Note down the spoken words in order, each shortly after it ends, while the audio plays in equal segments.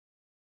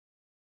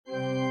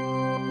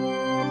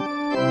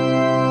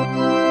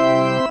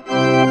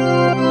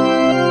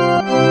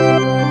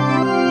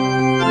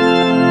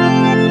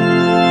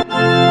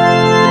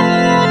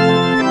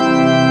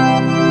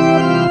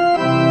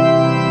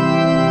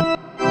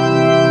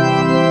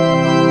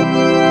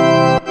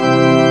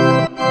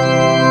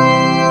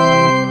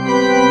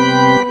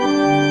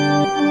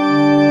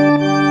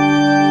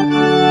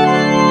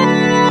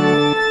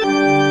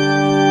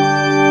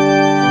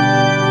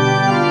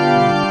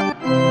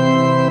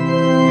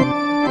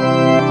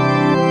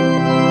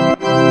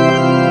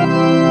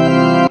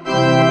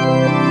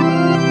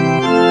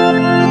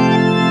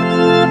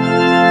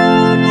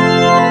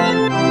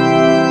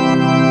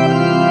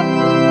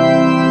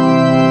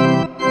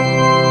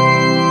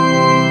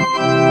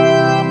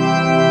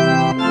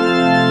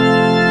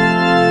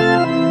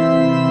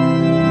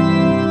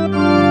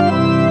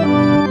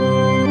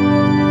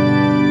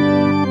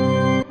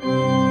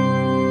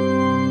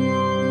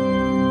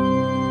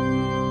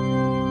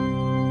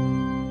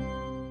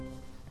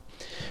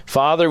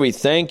Father, we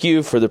thank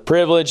you for the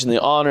privilege and the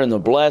honor and the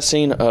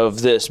blessing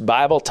of this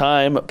Bible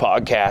Time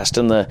podcast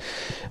and the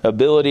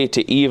ability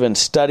to even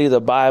study the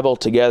Bible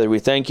together. We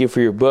thank you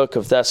for your book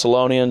of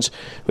Thessalonians.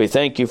 We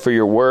thank you for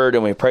your word,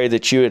 and we pray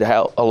that you would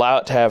allow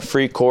it to have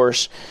free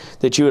course,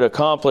 that you would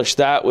accomplish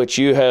that which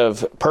you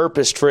have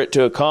purposed for it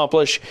to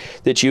accomplish,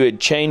 that you would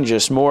change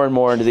us more and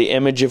more into the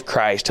image of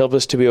Christ. Help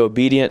us to be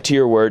obedient to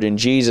your word in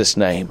Jesus'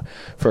 name,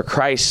 for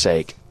Christ's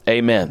sake.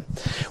 Amen.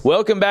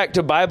 Welcome back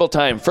to Bible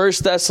Time,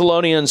 1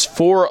 Thessalonians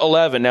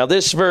 4:11. Now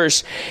this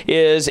verse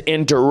is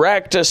in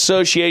direct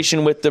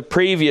association with the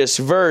previous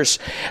verse,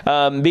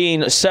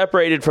 being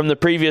separated from the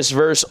previous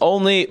verse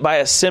only by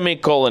a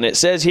semicolon. It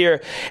says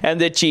here,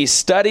 "And that ye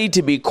study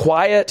to be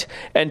quiet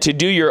and to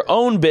do your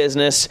own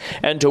business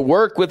and to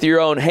work with your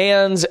own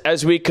hands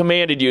as we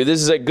commanded you."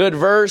 This is a good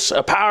verse,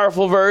 a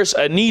powerful verse,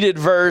 a needed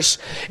verse.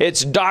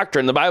 It's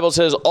doctrine. The Bible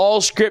says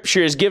all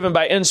Scripture is given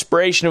by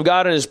inspiration of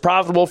God and is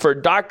profitable for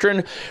doctrine,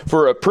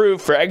 for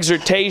reproof, for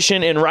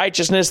exhortation in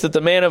righteousness, that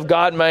the man of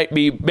God may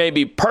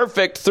be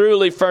perfect,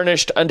 thoroughly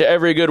furnished unto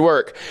every good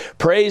work.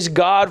 Praise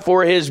God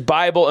for His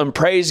Bible and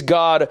praise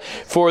God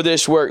for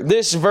this work.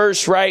 This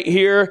verse right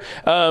here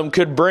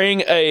could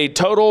bring a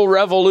total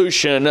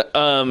revolution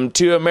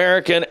to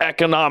American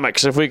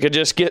economics if we could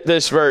just get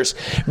this verse.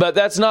 But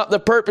that's not the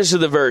purpose of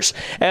the verse.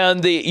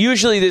 And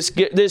usually this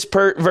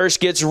verse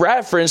gets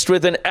referenced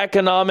with an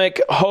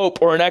economic hope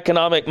or an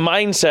economic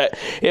mindset.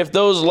 If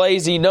those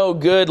lazy, no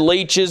good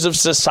leeches of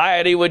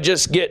society would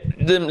just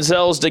get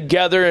themselves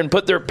together and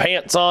put their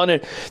pants on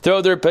and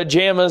throw their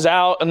pajamas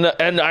out,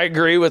 and I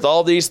agree with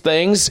all these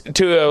things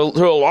to a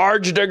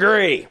large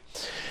degree.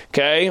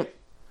 Okay?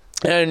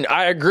 And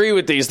I agree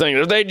with these things.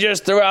 If they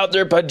just throw out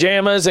their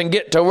pajamas and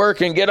get to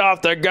work and get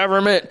off their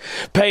government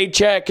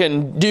paycheck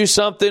and do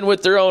something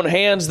with their own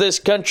hands, this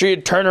country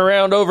would turn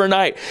around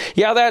overnight.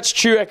 Yeah, that's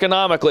true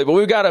economically, but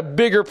we've got a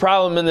bigger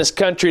problem in this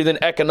country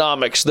than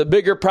economics. The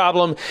bigger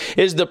problem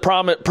is the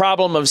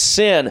problem of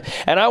sin.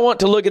 And I want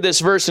to look at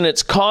this verse in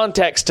its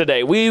context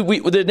today.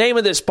 The name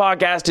of this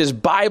podcast is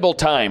Bible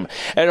Time,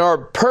 and our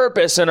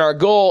purpose and our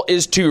goal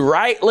is to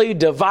rightly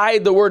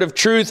divide the word of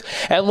truth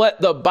and let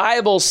the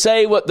Bible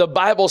say what the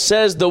Bible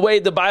says the way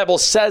the Bible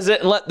says it,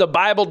 and let the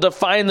Bible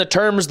define the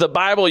terms the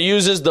Bible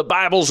uses the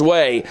Bible's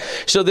way,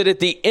 so that at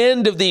the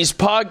end of these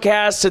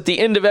podcasts, at the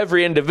end of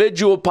every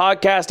individual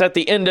podcast, at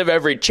the end of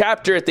every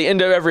chapter, at the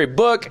end of every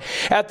book,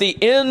 at the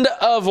end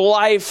of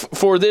life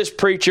for this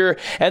preacher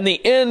and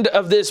the end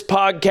of this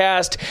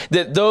podcast,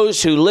 that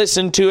those who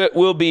listen to it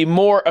will be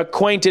more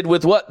acquainted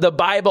with what the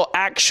Bible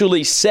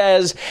actually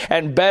says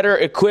and better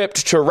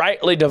equipped to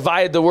rightly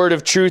divide the word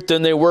of truth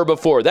than they were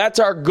before. That's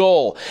our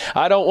goal.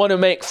 I don't want to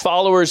make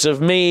followers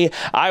of me.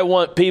 I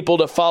want people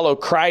to follow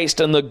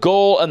Christ, and the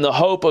goal and the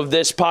hope of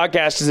this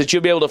podcast is that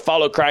you'll be able to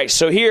follow Christ.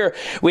 So here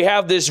we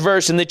have this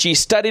verse, "And that ye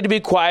study to be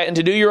quiet and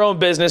to do your own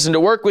business and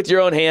to work with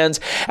your own hands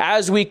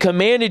as we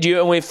commanded you,"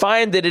 and we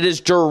find that it is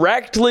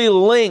directly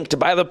linked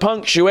by the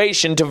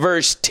punctuation to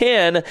verse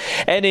 10,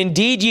 "And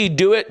indeed ye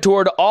do it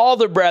toward all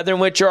the brethren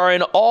which are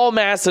in all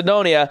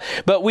Macedonia,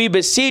 but we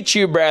beseech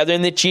you,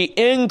 brethren, that ye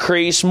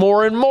increase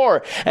more and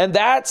more." And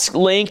that's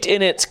linked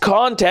in its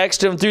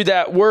context and through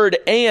that word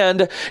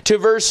 "and" to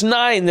verse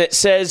 9 that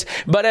says,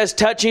 "But as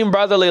touching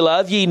brotherly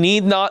love, ye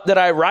need not that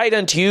I write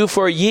unto you,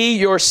 for ye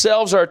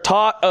yourselves are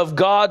taught of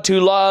God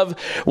to love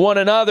one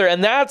another."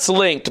 And that's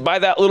linked by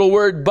that little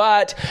word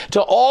 "but"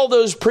 to all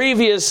those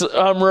previous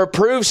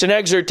reproofs and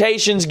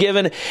exhortations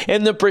given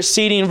in the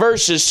preceding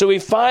verses. So we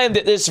find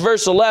that this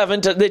verse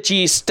 11, that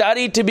ye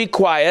study to be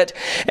quiet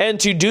and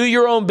to do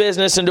your own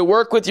business and to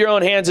work with your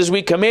own hands as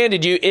we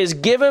commanded you, is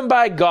given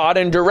by God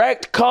in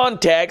direct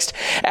context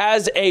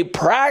as a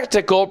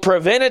practical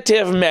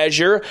preventative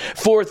measure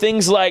for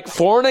things like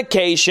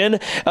fornication,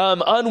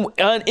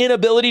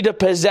 inability to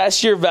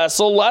possess your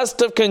vessel,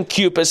 lust of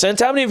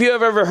concupiscence. How many of you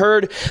have ever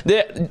heard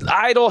that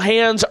idle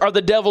hands are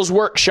the devil's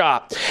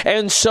workshop?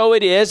 And so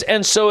it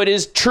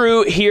is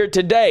true here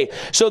today.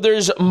 So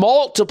there's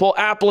multiple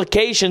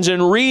applications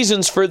and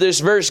reasons for this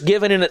verse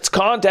given in its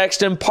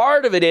context, and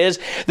part of it is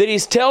that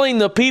he's telling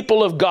the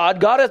people of God,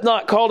 God hath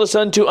not called us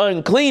unto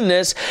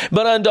uncleanness,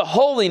 but unto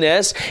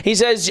holiness. He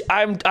says,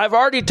 I've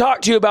already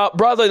talked to you about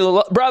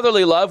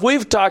brotherly love.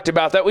 We've talked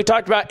about that. We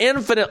talked about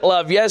infinite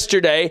love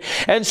yesterday.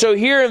 And so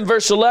here in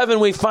verse 11,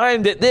 we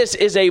find that this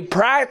is a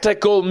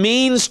practical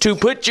means to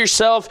put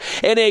yourself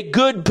in a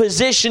good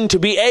position to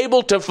be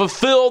able to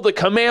fulfill the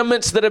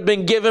commandments that have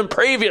been given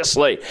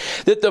previously.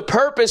 That the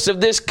purpose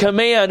of this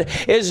command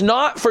is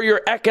not for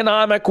your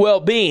economic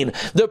well-being.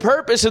 The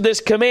purpose of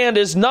this command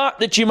is not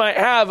that you might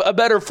have a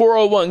better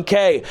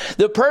 401k.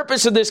 The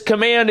purpose of this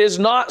command is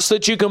not so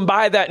that you can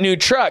buy that new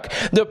truck.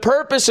 The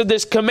purpose of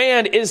this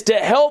command is to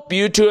help help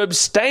you to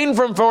abstain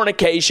from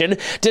fornication,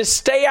 to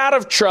stay out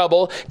of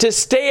trouble, to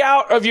stay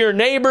out of your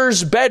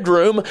neighbor's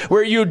bedroom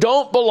where you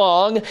don't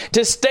belong,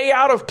 to stay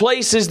out of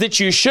places that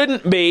you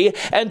shouldn't be,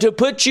 and to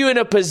put you in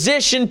a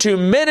position to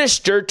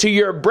minister to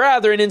your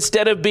brethren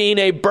instead of being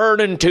a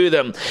burden to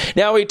them.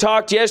 Now, we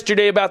talked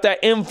yesterday about that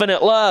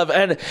infinite love,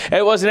 and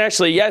it wasn't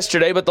actually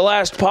yesterday, but the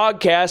last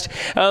podcast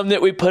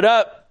that we put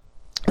up,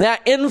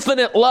 that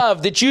infinite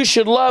love, that you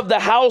should love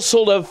the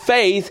household of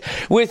faith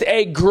with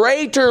a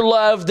greater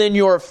love than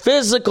your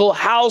physical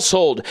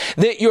household.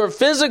 That your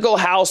physical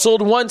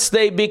household, once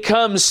they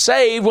become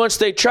saved, once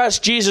they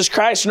trust Jesus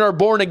Christ and are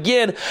born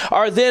again,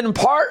 are then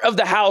part of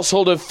the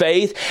household of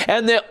faith.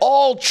 And that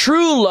all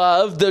true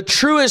love, the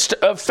truest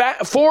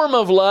form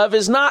of love,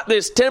 is not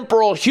this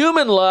temporal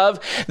human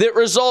love that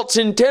results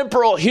in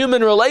temporal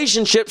human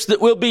relationships that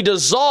will be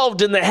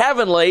dissolved in the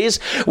heavenlies,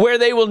 where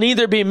they will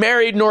neither be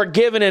married nor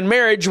given in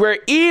marriage, where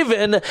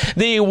even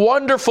the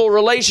wonderful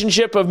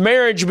relationship of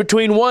marriage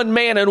between one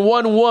man and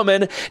one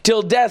woman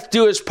till death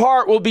do us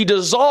part will be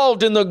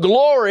dissolved in the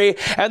glory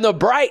and the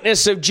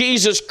brightness of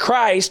Jesus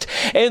Christ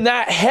in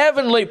that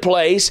heavenly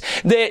place.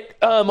 That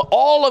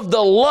all of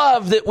the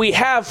love that we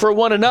have for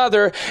one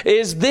another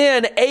is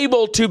then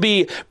able to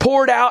be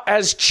poured out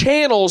as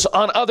channels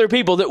on other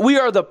people. That we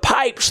are the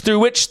pipes through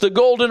which the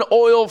golden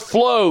oil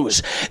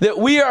flows. That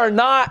we are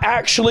not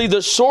actually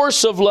the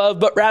source of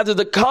love, but rather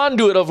the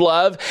conduit of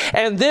love.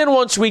 And then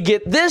once we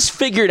get this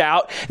figured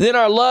out, then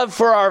our love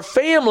for our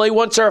family,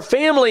 once our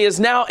family is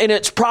now in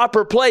its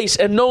proper place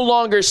and no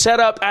longer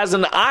set up as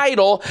an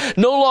idol,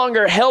 no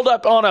longer held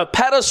up on a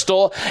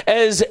pedestal,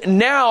 as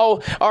now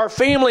our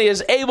family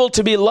is able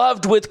to be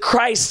loved with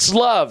Christ's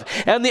love.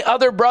 And the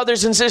other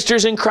brothers and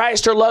sisters in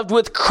Christ are loved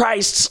with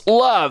Christ's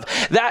love.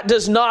 That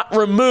does not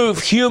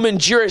remove human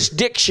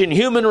jurisdiction,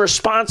 human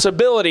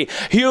responsibility,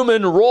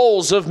 human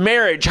roles of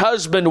marriage,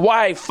 husband,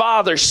 wife,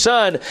 father,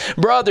 son,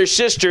 brother,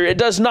 sister. It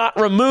does not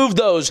remove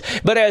those.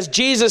 But as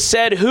Jesus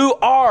said, who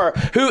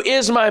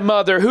is my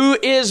mother? Who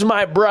is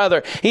my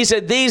brother? He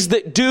said, these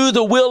that do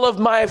the will of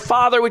my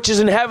Father which is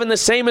in heaven, the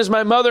same as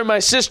my mother, my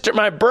sister,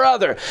 my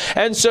brother.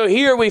 And so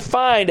here we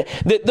find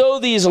that though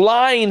these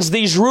lines,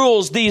 these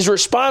rules, these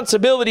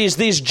responsibilities,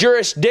 these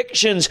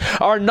jurisdictions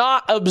are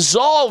not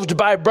absolved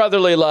by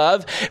brotherly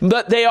love,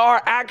 but they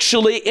are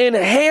actually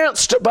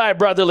enhanced by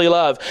brotherly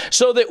love.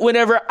 So that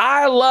whenever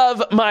I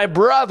love my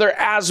brother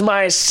as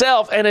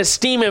myself and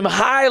esteem him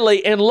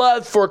highly in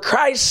love for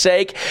Christ's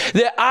sake,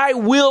 that I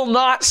will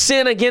not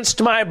sin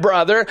against my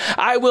brother.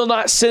 I will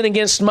not sin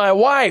against my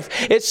wife.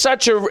 It's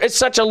such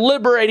a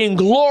liberating,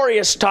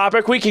 glorious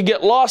topic. We could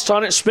get lost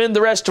on it, spend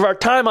the rest of our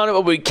time on it,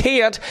 but we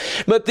can't.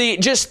 But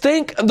just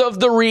think of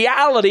the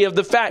reality of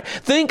the fact.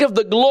 Think of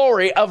the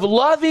glory of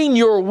loving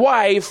your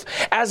wife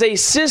as a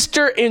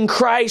sister in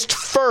Christ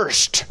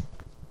first.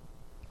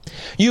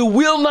 You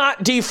will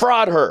not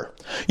defraud her.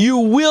 You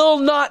will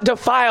not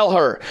defile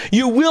her.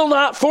 You will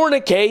not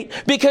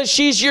fornicate, because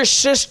she's your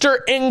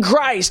sister in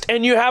Christ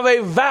and you have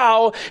a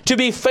vow to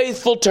be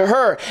faithful to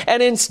her.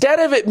 And instead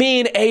of it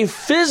being a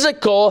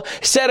physical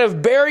set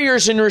of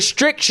barriers and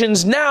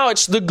restrictions, now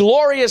it's the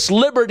glorious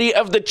liberty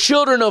of the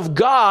children of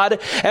God.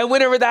 And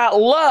whenever that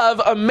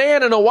love a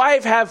man and a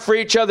wife have for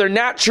each other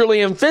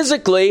naturally and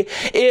physically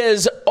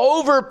is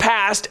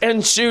overpassed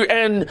and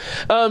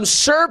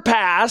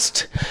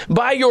surpassed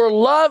by your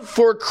love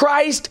for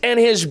Christ and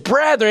His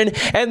brethren,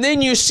 and then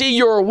you see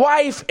your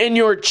wife and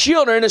your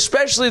children,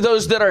 especially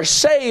those that are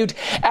saved,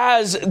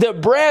 as the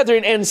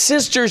brethren and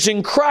sisters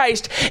in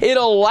Christ, it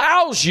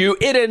allows you,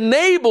 it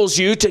enables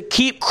you to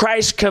keep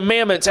Christ's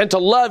commandments and to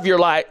love your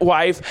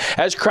wife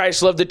as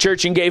Christ loved the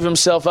church and gave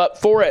Himself up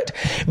for it.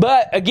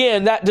 But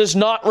again, that does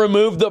not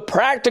remove the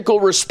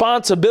practical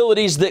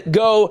responsibilities that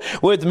go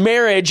with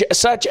marriage,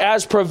 such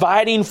as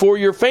providing for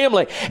your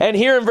family. And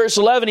here in verse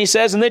 11, he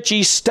says, and that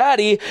ye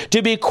study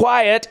to be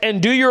quiet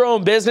and do your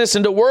own business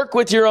and to work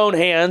with your own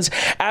hands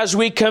as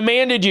we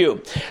commanded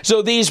you.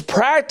 So these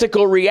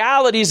practical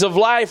realities of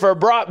life are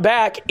brought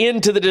back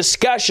into the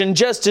discussion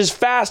just as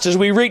fast as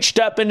we reached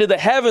up into the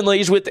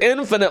heavenlies with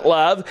infinite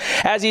love,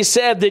 as he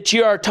said that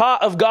ye are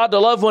taught of God to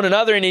love one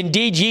another, and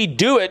indeed ye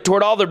do it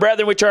toward all the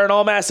brethren which are in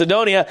all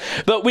Macedonia.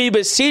 But we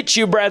beseech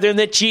you, brethren,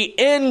 that ye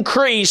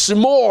increase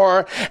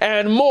more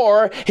and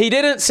more. He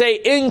didn't say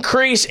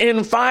increase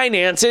in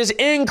finances,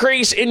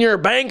 increase in your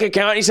bank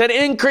account. He said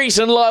increase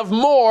in love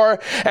more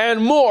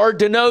and more,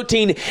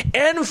 denoting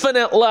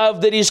infinite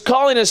love that He's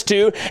calling us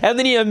to. And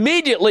then He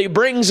immediately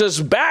brings us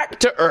back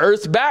to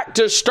earth, back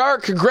to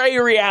stark gray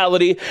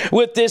reality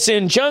with this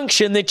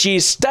injunction that ye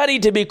study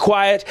to be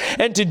quiet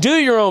and to do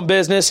your own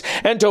business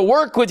and to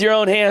work with your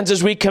own hands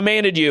as we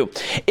commanded you.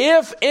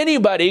 If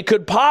anybody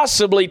could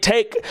possibly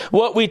take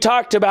what we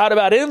talked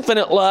about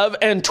infinite love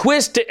and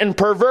twist it and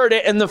pervert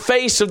it in the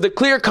face of the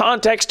clear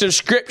context of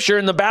Scripture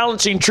and the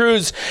balancing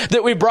truths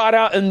that we brought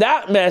out in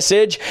that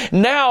message,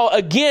 now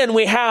again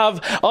we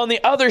have on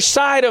the other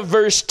side of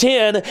verse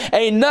 10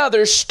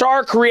 another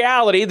stark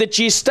reality that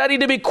ye study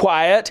to be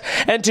quiet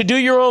and to do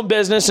your own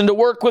business and to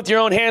work with your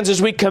own hands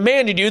as we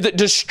commanded you, that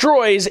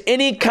destroys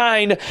any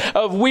kind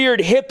of weird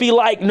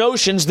hippie-like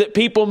notions that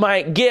people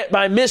might get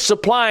by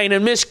misapplying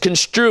and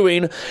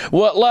misconstruing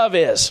what love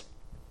is.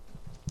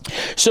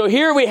 So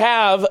here we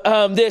have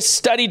this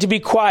study to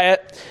be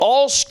quiet.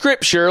 All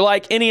Scripture,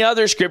 like any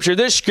other Scripture,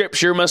 this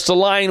Scripture must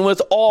align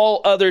with all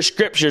other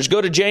Scriptures.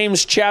 Go to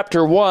James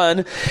chapter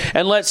 1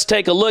 and let's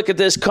take a look at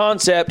this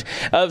concept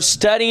of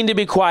studying to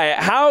be quiet.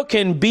 How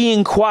can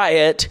being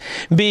quiet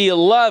be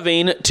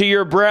loving to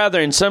your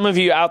brethren? Some of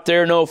you out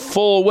there know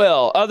full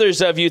well.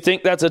 Others of you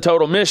think that's a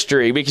total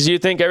mystery because you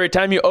think every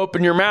time you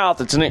open your mouth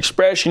it's an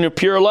expression of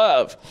pure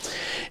love.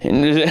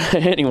 And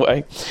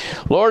anyway,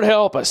 Lord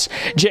help us.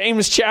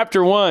 James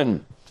chapter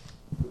 1.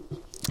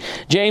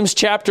 James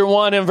chapter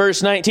 1 and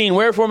verse 19.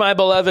 Wherefore, my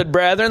beloved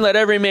brethren, let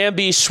every man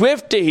be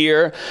swift to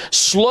hear,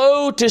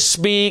 slow to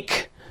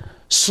speak,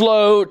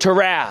 slow to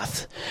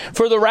wrath.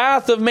 For the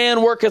wrath of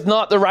man worketh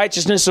not the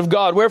righteousness of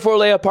God. Wherefore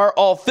lay apart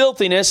all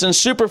filthiness and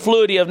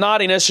superfluity of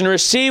naughtiness, and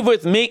receive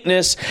with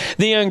meekness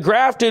the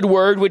engrafted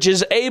word, which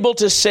is able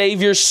to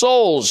save your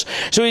souls.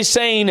 So he's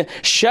saying,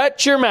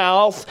 shut your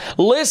mouth,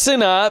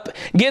 listen up,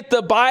 get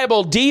the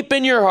Bible deep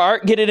in your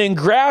heart, get it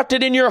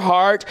engrafted in your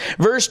heart.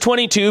 Verse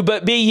 22,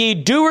 but be ye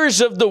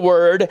doers of the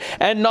word,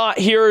 and not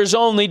hearers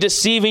only,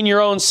 deceiving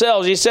your own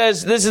selves. He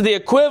says this is the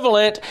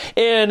equivalent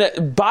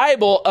in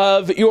Bible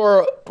of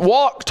your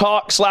walk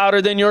talks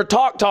louder than your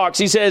talk talks.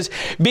 He says,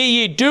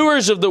 be ye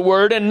doers of the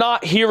word and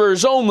not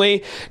hearers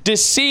only,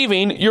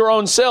 deceiving your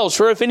own selves.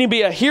 For if any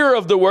be a hearer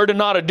of the word and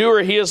not a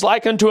doer, he is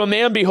like unto a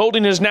man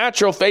beholding his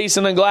natural face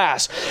in a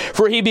glass.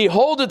 For he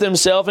beholdeth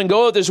himself and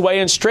goeth his way,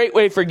 and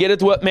straightway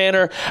forgetteth what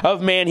manner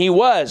of man he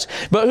was.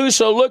 But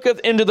whoso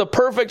looketh into the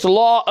perfect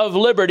law of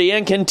liberty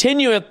and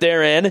continueth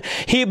therein,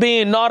 he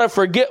being not a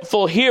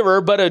forgetful hearer,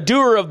 but a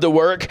doer of the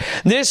work,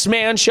 this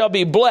man shall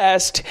be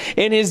blessed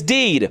in his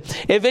deed.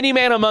 If any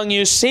man among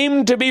you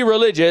seem to be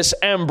religious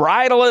and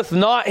bridleth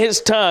not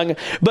his tongue,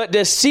 but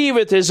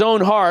deceiveth his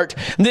own heart,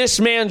 this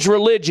man's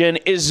religion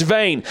is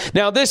vain.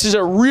 Now, this is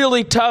a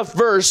really tough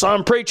verse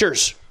on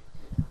preachers.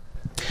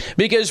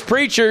 Because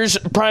preachers,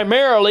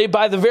 primarily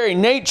by the very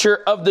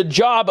nature of the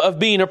job of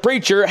being a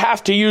preacher,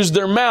 have to use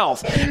their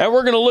mouth. And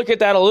we're going to look at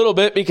that a little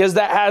bit because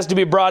that has to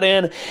be brought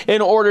in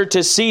order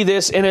to see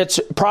this in its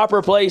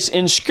proper place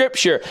in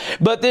Scripture.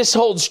 But this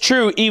holds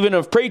true even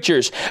of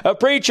preachers. A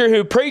preacher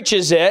who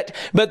preaches it,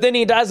 but then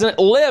he doesn't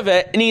live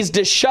it, needs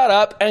to shut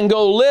up and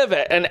go live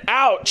it. And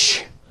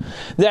ouch!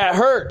 That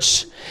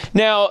hurts.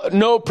 Now,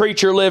 no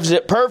preacher lives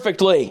it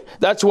perfectly.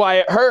 That's why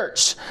it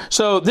hurts.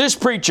 So this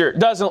preacher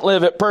doesn't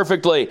live it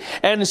perfectly.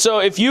 And so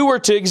if you were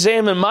to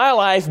examine my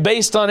life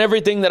based on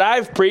everything that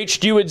I've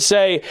preached, you would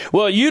say,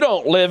 well, you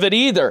don't live it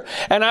either.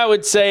 And I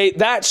would say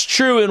that's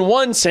true in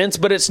one sense,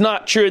 but it's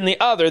not true in the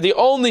other. The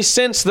only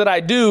sense that I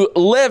do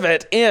live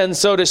it in,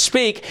 so to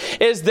speak,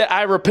 is that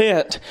I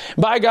repent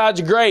by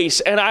God's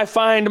grace, and I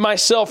find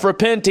myself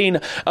repenting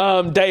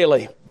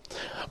daily.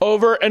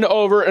 Over and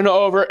over and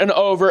over and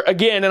over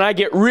again, and I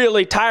get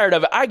really tired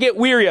of it. I get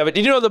weary of it.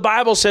 Did you know the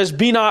Bible says,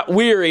 be not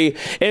weary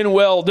in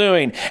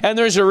well-doing? And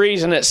there's a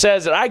reason it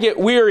says it. I get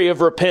weary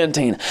of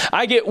repenting.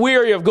 I get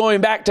weary of going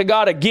back to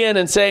God again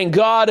and saying,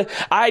 God,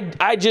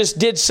 I just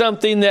did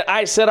something that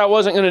I said I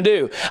wasn't going to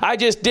do. I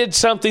just did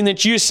something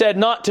that you said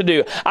not to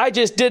do. I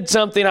just did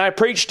something I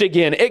preached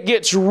again. It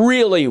gets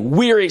really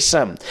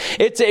wearisome.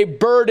 It's a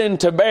burden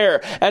to bear.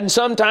 And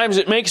sometimes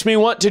it makes me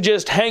want to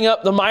just hang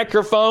up the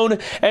microphone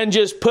and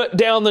just put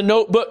down the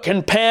notebook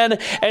and pen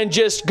and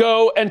just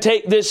go and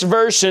take this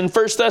verse in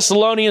 1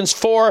 Thessalonians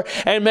 4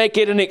 and make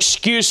it an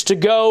excuse to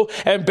go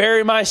and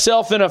bury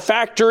myself in a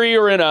factory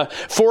or in a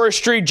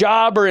forestry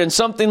job or in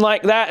something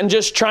like that and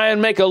just try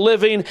and make a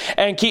living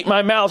and keep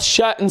my mouth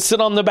shut and sit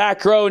on the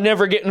back row and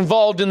never get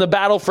involved in the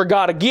battle for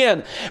God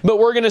again. But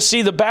we're going to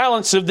see the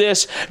balance of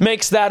this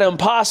makes that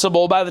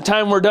impossible by the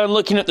time we're done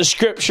looking at the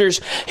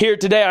Scriptures here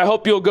today. I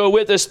hope you'll go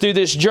with us through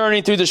this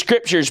journey through the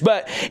Scriptures.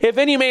 But if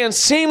any man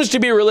seems to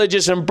be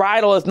religious and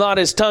bridleth not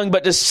his tongue,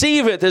 but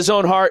deceiveth his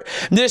own heart,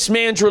 this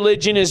man's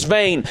religion is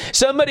vain.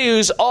 Somebody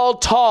who's all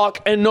talk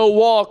and no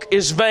walk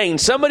is vain.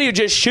 Somebody who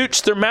just shoots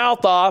their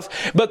mouth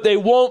off, but they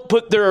won't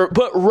put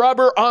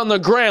rubber on the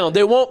ground.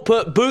 They won't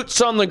put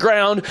boots on the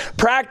ground.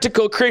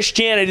 Practical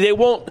Christianity. They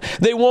won't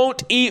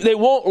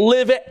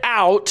live it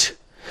out.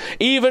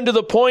 Even to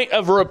the point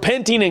of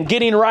repenting and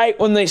getting right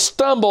when they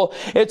stumble,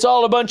 it's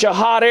all a bunch of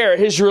hot air.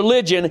 His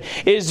religion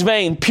is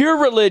vain.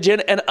 Pure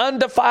religion and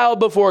undefiled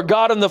before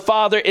God and the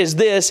Father is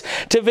this,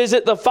 to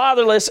visit the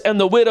fatherless and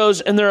the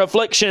widows in their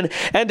affliction,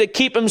 and to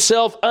keep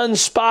himself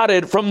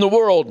unspotted from the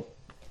world.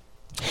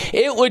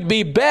 It would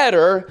be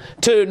better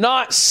to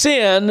not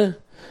sin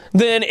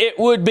than it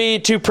would be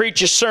to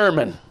preach a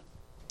sermon.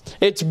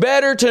 It's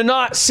better to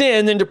not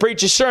sin than to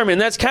preach a sermon.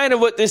 That's kind of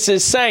what this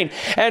is saying.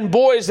 And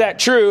boy, is that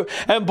true,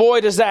 and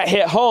boy, does that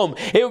hit home.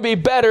 It would be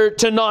better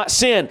to not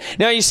sin.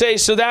 Now you say,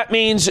 so that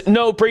means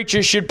no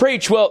preacher should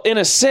preach. Well, in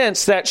a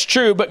sense, that's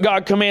true, but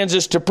God commands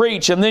us to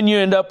preach, and then you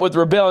end up with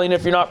rebellion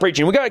if you're not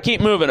preaching. We got to keep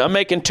moving. I'm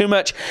making too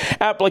much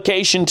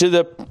application to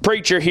the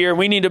preacher here.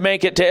 We need to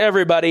make it to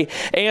everybody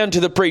and to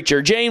the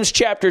preacher. James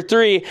chapter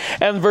 3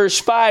 and verse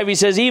 5, he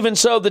says, even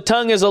so the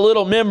tongue is a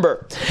little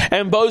member,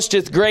 and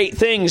boasteth great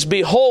things.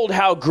 Behold,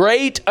 how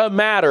great a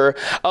matter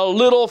a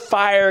little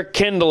fire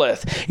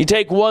kindleth. You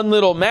take one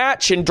little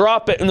match and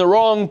drop it in the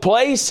wrong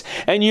place,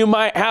 and you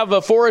might have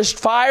a forest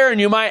fire,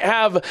 and you might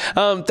have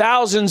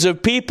thousands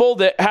of people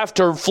that have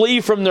to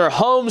flee from their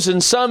homes,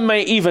 and some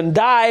may even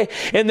die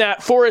in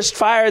that forest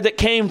fire that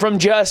came from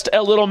just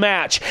a little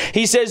match.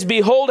 He says,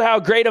 behold, how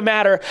great a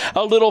matter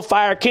a little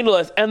fire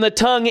kindleth. And the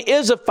tongue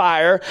is a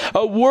fire,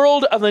 a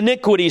world of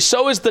iniquity.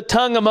 So is the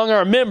tongue among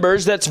our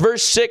members. That's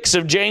verse 6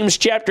 of James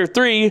chapter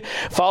 3.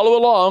 Follow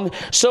along.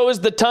 So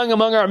is the tongue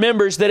among our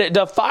members, that it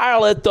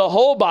defileth the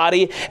whole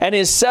body, and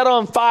is set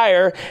on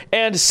fire,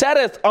 and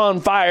setteth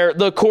on fire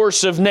the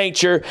course of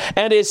nature,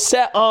 and is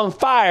set on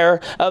fire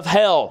of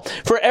hell.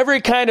 For every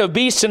kind of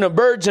beast, and of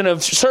birds, and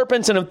of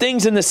serpents, and of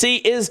things in the sea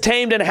is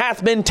tamed, and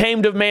hath been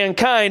tamed of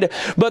mankind,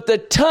 but the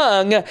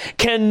tongue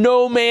can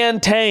no man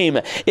tame.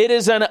 It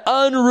is an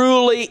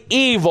unruly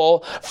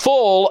evil,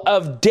 full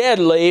of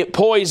deadly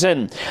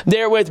poison.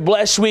 Therewith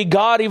bless we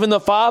God, even the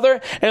Father,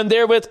 and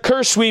therewith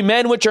curse we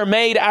men which are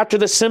made after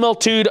the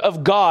similitude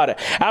of God.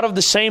 Out of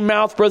the same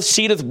mouth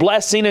proceedeth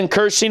blessing and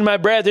cursing. My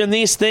brethren,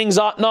 these things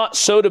ought not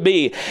so to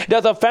be.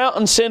 Doth a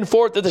fountain send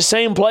forth at the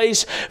same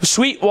place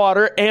sweet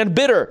water and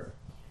bitter?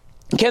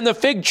 Can the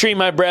fig tree,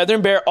 my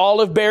brethren, bear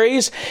olive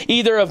berries,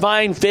 either of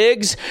vine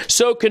figs?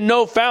 So can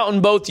no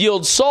fountain both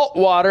yield salt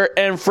water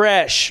and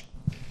fresh.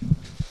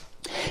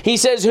 He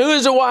says, who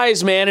is a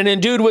wise man and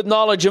endued with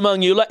knowledge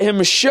among you? Let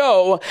him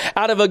show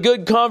out of a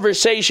good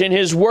conversation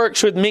his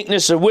works with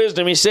meekness of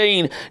wisdom. He's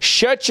saying,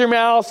 shut your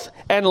mouth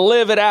and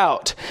live it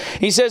out.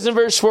 He says in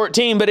verse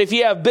 14, but if ye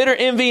have bitter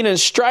envy and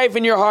strife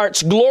in your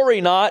hearts, glory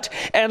not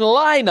and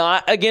lie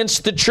not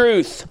against the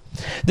truth.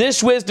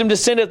 This wisdom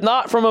descendeth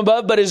not from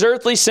above, but is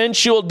earthly,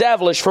 sensual,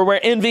 devilish. For where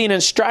envy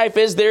and strife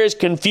is, there is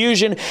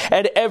confusion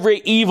and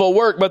every evil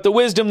work. But the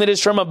wisdom that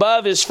is from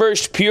above is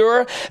first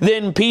pure,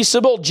 then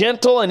peaceable,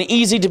 gentle, and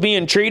easy to be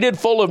entreated,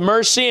 full of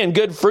mercy and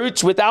good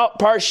fruits, without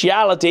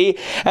partiality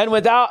and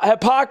without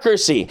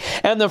hypocrisy.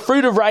 And the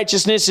fruit of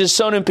righteousness is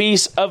sown in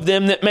peace of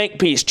them that make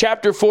peace.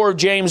 Chapter 4 of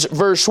James,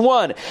 verse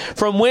 1.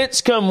 From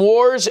whence come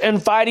wars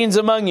and fightings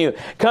among you?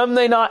 Come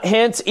they not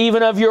hence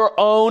even of your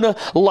own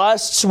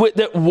lusts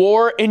that war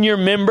in your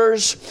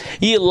members?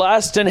 Ye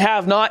lust and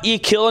have not, ye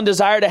kill and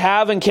desire to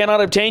have and cannot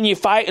obtain, ye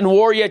fight and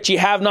war, yet ye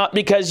have not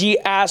because ye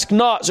ask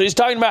not. So he's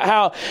talking about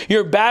how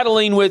you're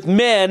battling with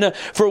men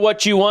for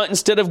what you want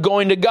instead of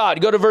going to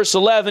God. Go to verse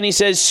 11. He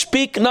says,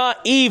 speak not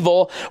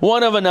evil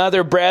one of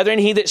another, brethren.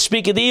 He that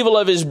speaketh evil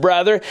of his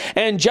brother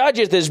and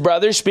judgeth his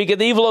brother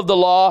speaketh evil of the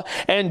law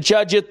and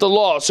judgeth the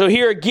law. So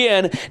here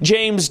again,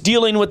 James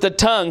dealing with the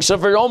tongue. So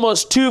for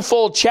almost 2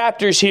 full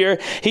chapters here,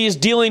 he's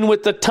dealing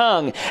with the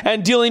tongue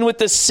and dealing with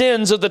the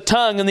sins of the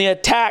tongue and the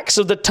attacks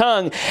of the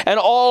tongue and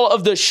all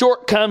of the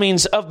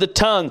shortcomings of the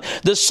tongue.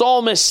 The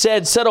psalmist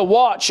said, set a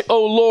watch,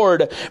 O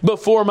Lord,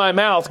 before my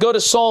mouth. Go to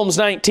Psalms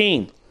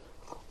 19.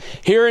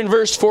 Here in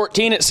verse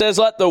 14 it says,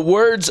 let the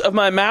words of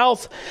my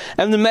mouth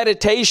and the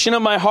meditation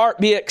of my heart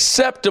be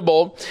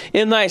acceptable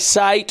in thy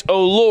sight,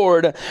 O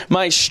Lord,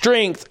 my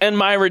strength and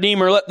my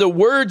redeemer. Let the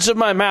words of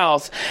my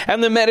mouth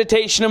and the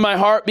meditation of my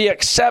heart be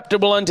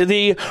acceptable unto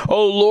thee,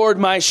 O Lord,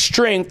 my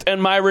strength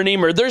and my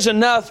redeemer. There's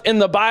enough in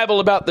the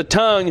Bible about the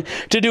tongue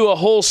to do a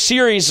whole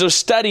series of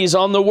studies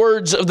on the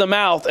words of the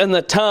mouth and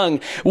the tongue.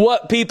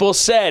 What people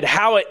said,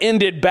 how it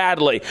ended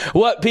badly.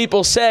 What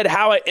people said,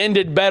 how it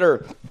ended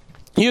better.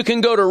 You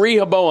can go to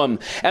Rehoboam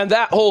and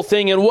that whole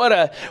thing, and what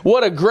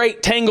a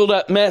great tangled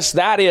up mess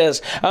that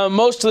is.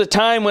 Most of the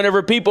time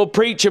whenever people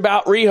preach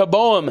about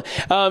Rehoboam,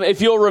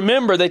 if you'll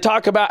remember, they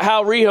talk about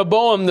how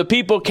Rehoboam, the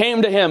people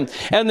came to him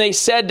and they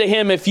said to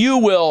him, if you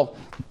will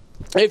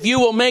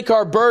make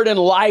our burden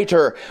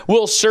lighter,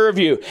 we'll serve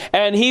you.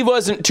 And he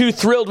wasn't too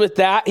thrilled with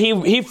that.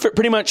 He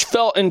pretty much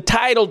felt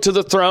entitled to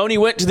the throne. He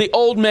went to the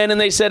old men and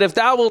they said, if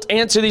thou wilt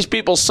answer these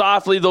people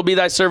softly, they'll be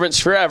thy servants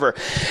forever.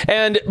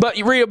 But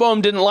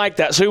Rehoboam didn't like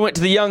that. So he went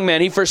to the young men.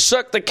 He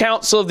forsook the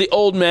counsel of the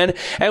old men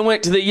and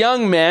went to the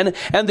young men.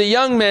 And the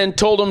young men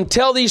told him,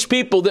 tell these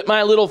people that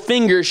my little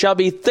finger shall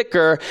be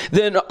thicker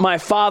than my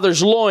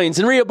father's loins.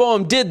 And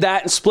Rehoboam did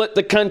that and split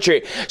the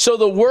country. So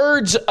the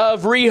words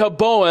of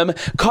Rehoboam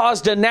caused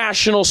caused a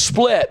national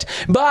split.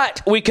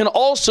 But we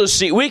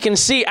can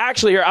see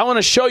actually here, I want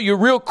to show you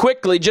real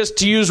quickly, just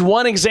to use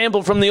one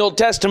example from the Old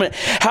Testament,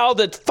 how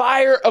the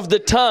fire of the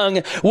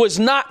tongue was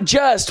not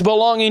just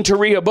belonging to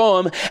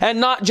Rehoboam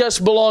and not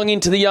just belonging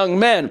to the young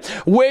men.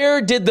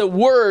 Where did the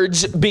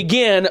words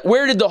begin?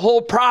 Where did the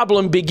whole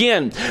problem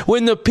begin?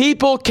 When the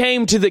people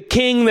came to the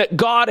king that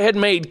God had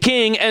made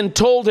king and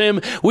told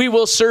him, we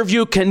will serve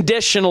you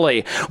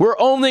conditionally. We're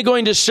only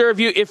going to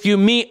serve you if you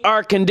meet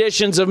our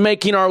conditions of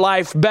making our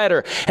life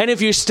better. And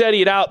if you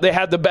study it out, they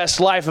had the best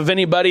life of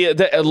anybody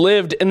that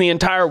lived in the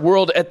entire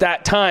world at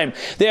that time.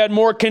 They had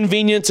more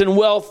convenience and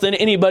wealth than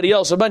anybody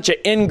else, a bunch of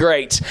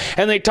ingrates.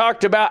 And they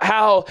talked about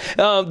how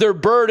their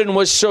burden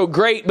was so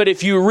great. But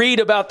if you read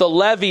about the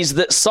levies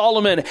that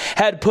Solomon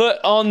had put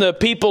on the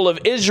people of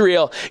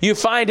Israel, you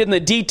find in the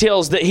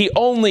details that he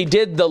only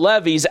did the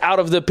levies out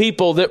of the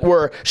people that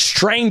were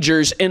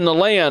strangers in the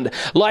land,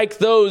 like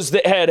those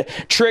that had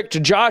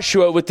tricked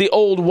Joshua with the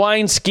old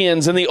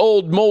wineskins and the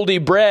old moldy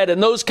bread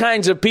and those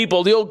kinds of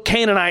people, the old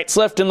Canaanites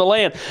left in the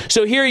land.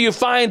 So here you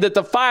find that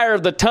the fire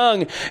of the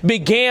tongue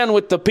began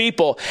with the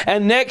people.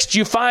 And next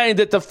you find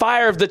that the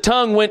fire of the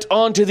tongue went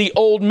on to the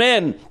old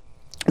men.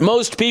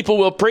 Most people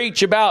will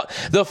preach about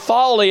the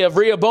folly of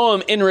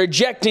Rehoboam in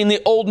rejecting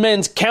the old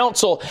men's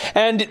counsel.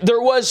 And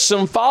there was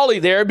some folly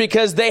there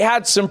because they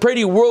had some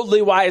pretty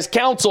worldly wise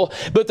counsel.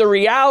 But the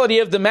reality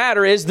of the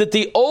matter is that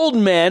the old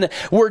men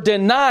were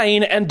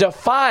denying and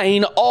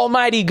defying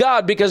Almighty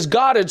God, because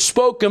God had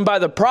spoken by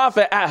the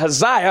prophet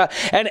Ahaziah,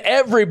 and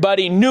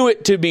everybody knew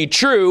it to be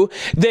true,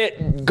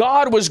 that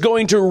God was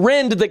going to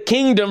rend the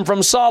kingdom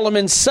from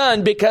Solomon's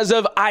son because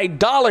of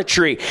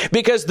idolatry,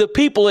 because the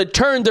people had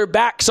turned their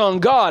backs on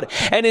God.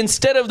 And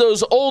instead of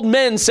those old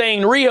men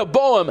saying,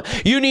 Rehoboam,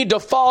 you need to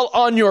fall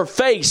on your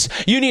face.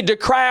 You need to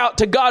cry out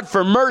to God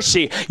for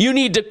mercy. You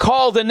need to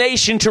call the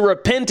nation to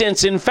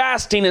repentance and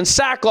fasting and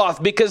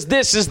sackcloth, because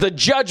this is the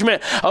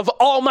judgment of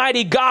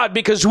Almighty God,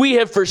 because we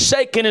have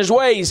forsaken his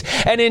ways.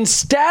 And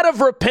instead of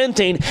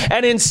repenting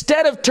and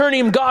instead of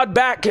turning God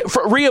back,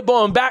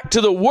 Rehoboam back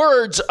to the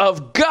words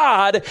of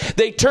God,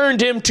 they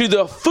turned him to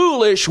the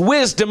foolish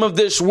wisdom of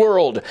this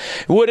world.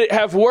 Would it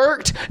have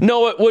worked?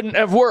 No, it wouldn't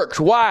have worked.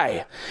 Why?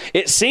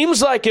 It seems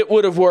like it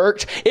would have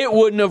worked. It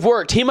wouldn't have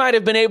worked. He might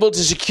have been able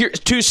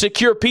to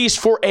secure peace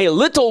for a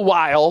little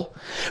while,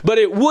 but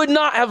it would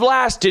not have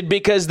lasted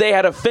because they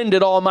had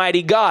offended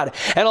Almighty God.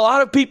 And a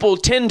lot of people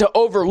tend to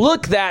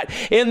overlook that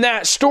in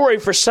that story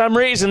for some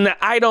reason that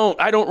I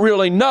don't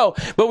really know,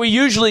 but we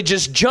usually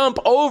just jump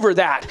over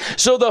that.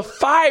 So the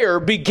fire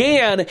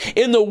began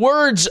in the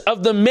words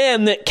of the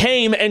men that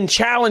came and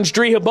challenged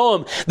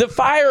Rehoboam. The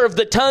fire of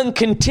the tongue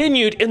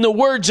continued in the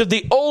words of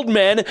the old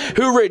men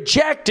who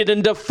rejected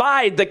and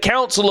defied the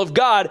counsel of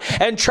God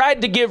and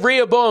tried to give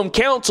Rehoboam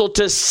counsel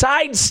to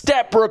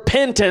sidestep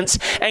repentance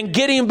and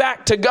getting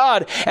back to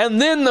God. And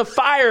then the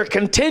fire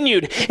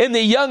continued in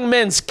the young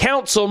men's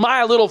counsel.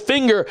 My little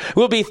finger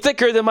will be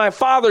thicker than my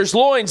father's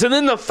loins. And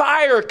then the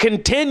fire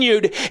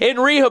continued in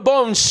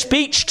Rehoboam's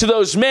speech to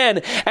those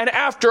men. And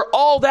after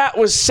all that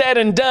was said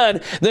and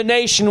done, the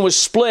nation was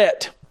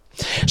split.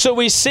 So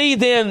we see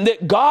then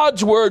that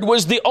God's word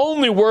was the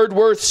only word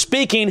worth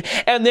speaking,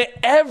 and that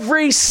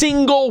every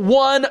single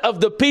one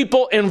of the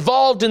people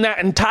involved in that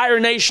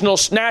entire national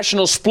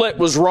split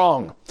was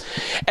wrong.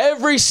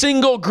 Every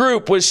single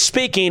group was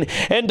speaking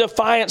in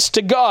defiance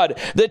to God.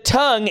 The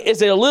tongue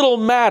is a little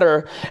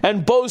matter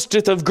and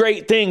boasteth of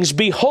great things.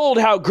 Behold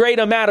how great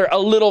a matter a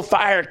little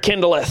fire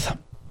kindleth.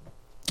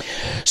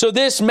 So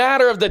this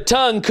matter of the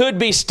tongue could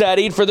be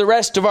studied for the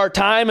rest of our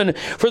time and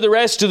for the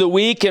rest of the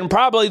week and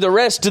probably the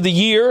rest of the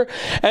year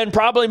and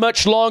probably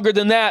much longer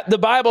than that. The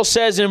Bible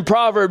says in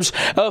Proverbs,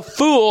 a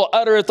fool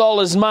uttereth all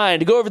his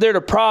mind. Go over there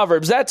to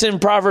Proverbs. That's in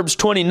Proverbs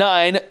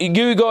 29.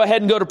 You go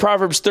ahead and go to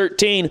Proverbs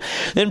 13.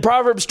 In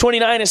Proverbs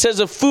 29 it says,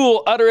 a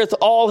fool uttereth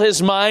all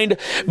his mind,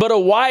 but a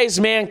wise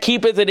man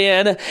keepeth it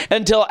in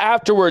until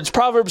afterwards.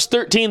 Proverbs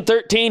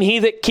 13:13, he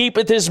that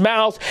keepeth his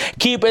mouth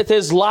keepeth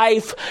his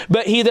life,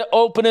 but he that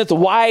openeth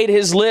wide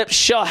his lips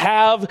shall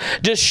have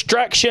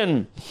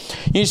destruction.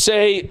 You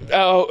say,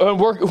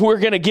 we're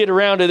going to get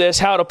around to this,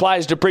 how it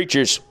applies to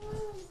preachers.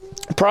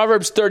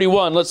 Proverbs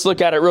 31, let's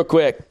look at it real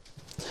quick.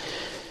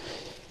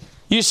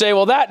 You say,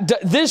 well,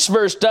 this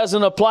verse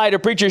doesn't apply to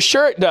preachers.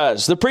 Sure it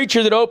does. The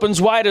preacher that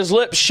opens wide his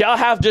lips shall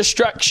have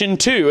destruction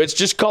too. It's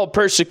just called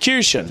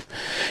persecution.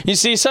 You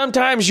see,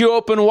 sometimes you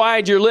open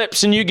wide your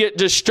lips and you get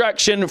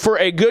destruction for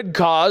a good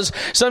cause.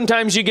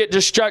 Sometimes you get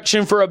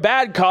destruction for a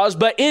bad cause.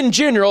 But in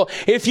general,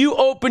 if you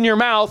open your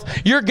mouth,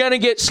 you're going to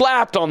get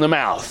slapped on the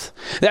mouth.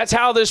 That's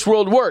how this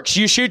world works.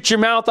 You shoot your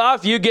mouth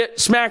off, you get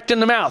smacked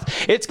in the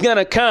mouth. It's going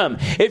to come.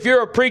 If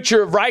you're a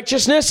preacher of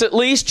righteousness, at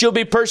least you'll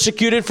be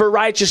persecuted for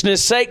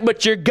righteousness' sake,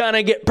 but you're going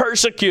to get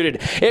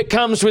persecuted. It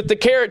comes with the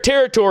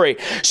territory.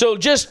 So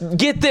just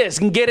get this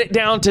and get it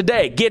down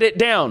today. Get it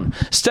down.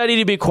 Study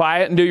to be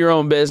quiet and do your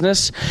own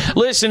business.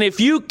 Listen, if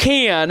you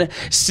can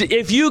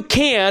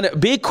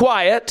be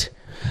quiet,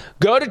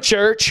 go to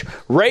church,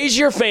 raise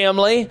your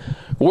family,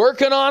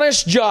 work an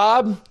honest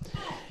job,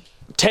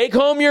 take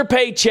home your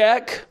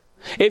paycheck.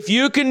 If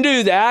you can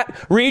do that,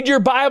 read your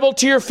Bible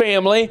to your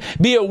family,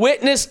 be a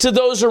witness to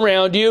those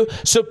around you,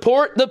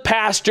 support the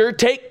pastor,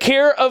 take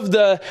care of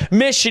the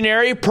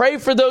missionary, pray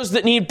for those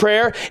that need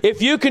prayer.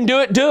 If you can do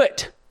it, do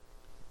it.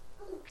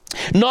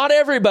 Not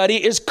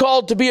everybody is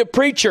called to be a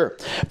preacher.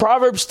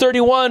 Proverbs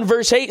 31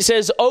 verse 8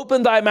 says,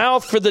 "Open thy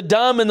mouth for the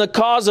dumb and the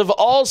cause of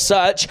all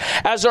such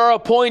as are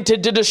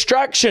appointed to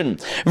destruction."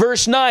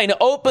 Verse 9,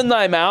 "Open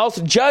thy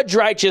mouth, judge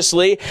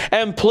righteously,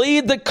 and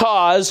plead the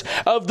cause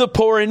of the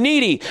poor and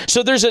needy."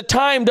 So there's a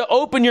time to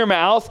open your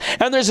mouth,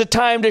 and there's a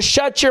time to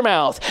shut your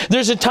mouth.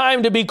 There's a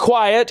time to be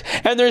quiet,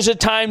 and there's a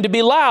time to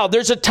be loud.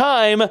 There's a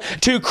time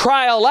to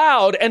cry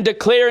aloud and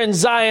declare in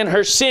Zion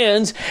her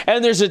sins,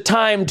 and there's a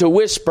time to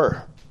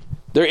whisper.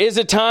 There is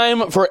a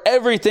time for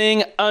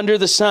everything under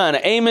the sun.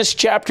 Amos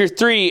chapter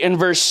 3 and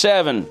verse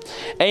 7.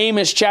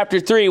 Amos chapter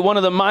 3, one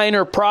of the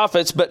minor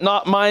prophets, but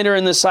not minor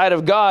in the sight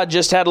of God,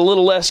 just had a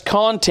little less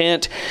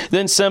content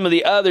than some of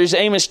the others.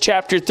 Amos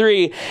chapter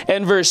 3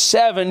 and verse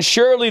 7.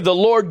 "Surely the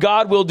Lord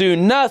God will do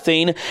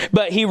nothing,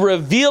 but he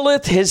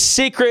revealeth his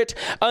secret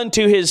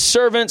unto his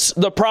servants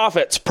the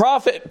prophets."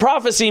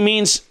 Prophecy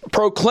means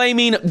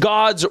proclaiming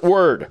God's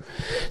word,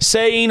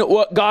 saying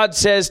what God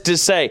says to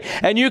say.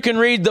 And you can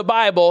read the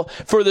Bible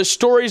for the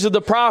stories of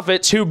the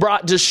prophets who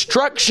brought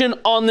destruction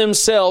on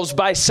themselves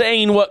by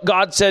saying what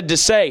God said to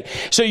say.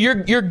 So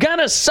you're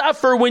gonna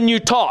suffer when you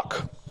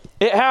talk.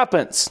 It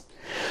happens.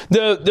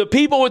 The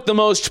people with the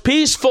most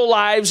peaceful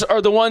lives are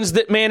the ones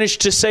that manage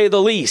to say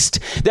the least.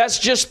 That's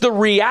just the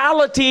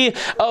reality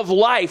of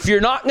life.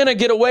 You're not going to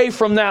get away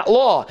from that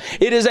law.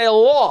 It is a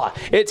law.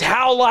 It's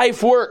how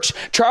life works.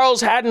 Charles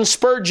Haddon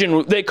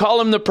Spurgeon, they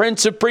call him the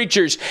Prince of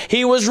Preachers.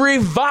 He was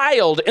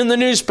reviled in the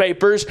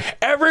newspapers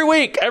every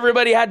week.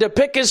 Everybody had to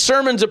pick his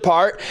sermons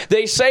apart.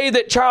 They say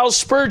that Charles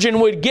Spurgeon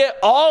would get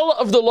all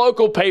of the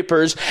local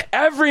papers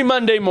every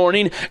Monday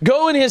morning,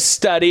 go in his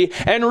study,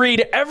 and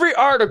read every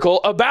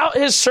article about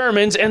his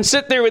sermons and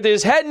sit there with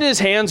his head in his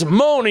hands,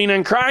 moaning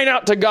and crying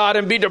out to God,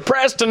 and be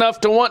depressed enough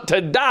to want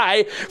to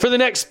die for the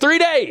next 3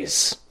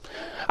 days.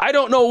 I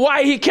don't know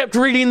why he kept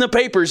reading the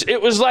papers.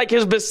 It was like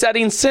his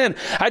besetting sin.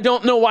 I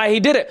don't know why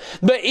he did it.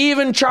 But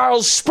even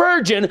Charles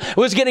Spurgeon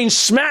was getting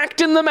smacked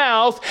in the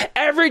mouth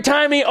every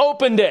time he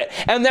opened it.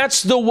 And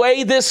that's the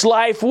way this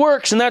life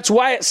works. And that's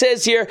why it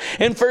says here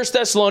in 1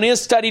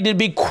 Thessalonians, study to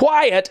be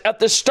quiet at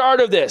the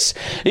start of this.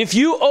 If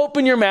you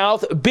open your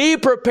mouth, be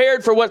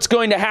prepared for what's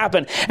going to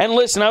happen. And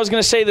listen, I was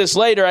going to say this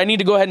later. I need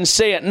to go ahead and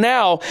say it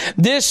now.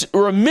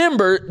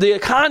 Remember the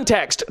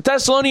context.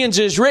 Thessalonians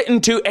is written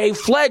to a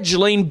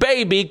fledgling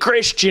baby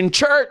Christian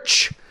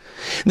church.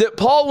 That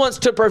Paul wants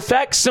to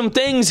perfect some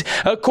things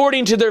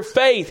according to their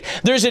faith.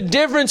 There's a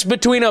difference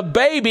between a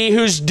baby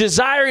who's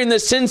desiring the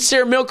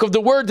sincere milk of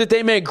the word that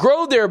they may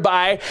grow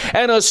thereby,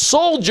 and a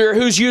soldier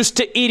who's used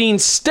to eating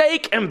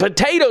steak and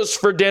potatoes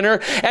for dinner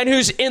and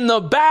who's in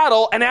the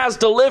battle and has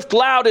to lift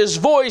loud his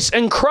voice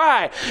and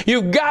cry.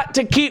 You've got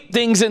to keep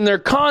things in their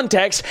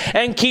context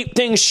and keep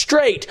things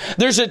straight.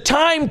 There's a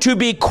time to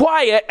be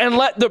quiet and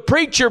let the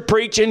preacher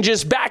preach and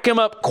just back him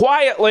up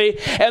quietly.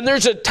 And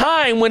there's a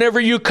time whenever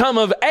you come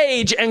of age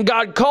and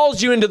God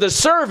calls you into the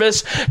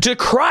service to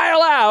cry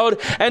aloud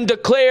and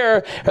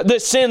declare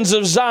the sins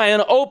of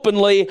Zion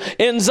openly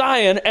in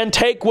Zion and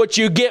take what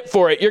you get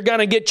for it. You're going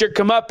to get your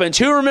comeuppance.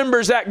 Who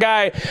remembers that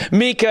guy,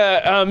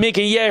 Micaiah,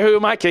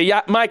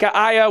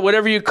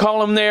 whatever you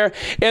call him there?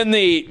 And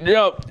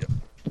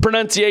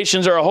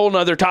pronunciations are a whole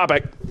nother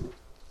topic.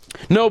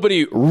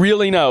 Nobody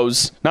really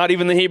knows, not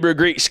even the Hebrew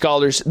Greek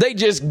scholars. They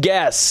just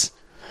guess.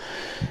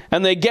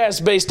 And they guess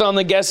based on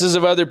the guesses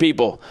of other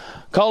people.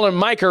 Call him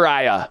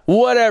Micaiah,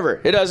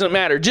 whatever. It doesn't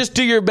matter. Just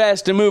do your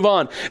best and move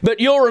on. But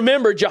you'll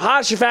remember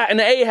Jehoshaphat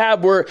and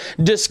Ahab were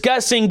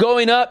discussing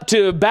going up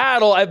to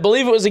battle. I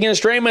believe it was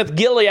against Ramoth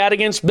Gilead,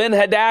 against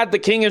Ben-Hadad, the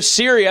king of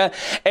Syria.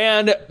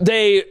 And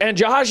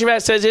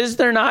Jehoshaphat says, "Is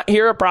there not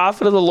here a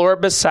prophet of the Lord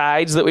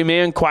besides, that we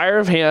may inquire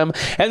of him?"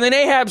 And then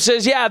Ahab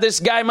says, "Yeah, this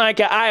guy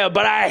Micaiah,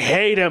 but I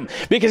hate him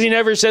because he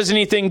never says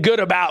anything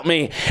good about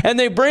me." And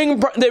they bring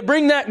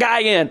that guy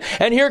in.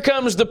 And here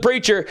comes the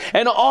preacher.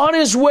 And on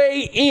his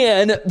way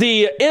in,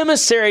 the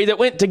emissary that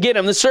went to get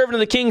him, the servant of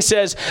the king,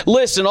 says,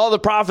 "Listen, all the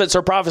prophets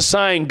are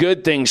prophesying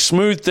good things,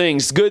 smooth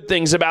things, good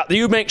things about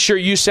you. Make sure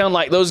you sound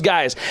like those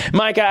guys."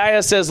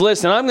 Micaiah says,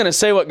 "Listen, I'm going to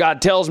say what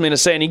God tells me to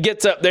say." And he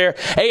gets up there.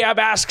 Ahab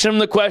asks him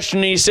the question,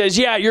 and he says,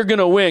 "Yeah, you're going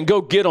to win.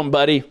 Go get him,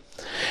 buddy."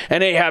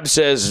 And Ahab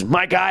says,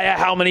 "Micaiah,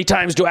 how many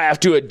times do I have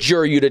to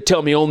adjure you to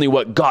tell me only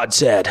what God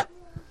said?"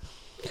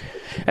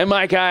 And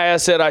Micaiah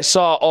said, "I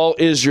saw all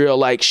Israel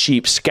like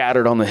sheep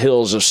scattered on the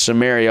hills of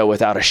Samaria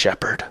without a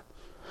shepherd."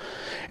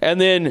 And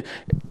then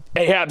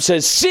Ahab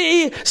says,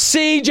 see,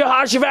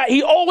 Jehoshaphat,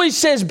 he always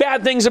says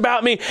bad things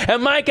about me.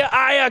 And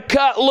Micaiah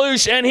cut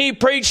loose and he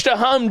preached a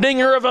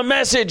humdinger of a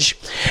message.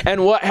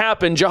 And what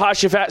happened?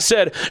 Jehoshaphat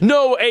said,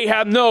 no,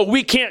 Ahab, no,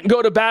 we can't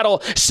go to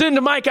battle.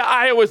 Send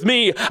Micaiah with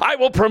me. I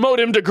will promote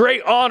him to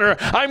great honor.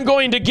 I'm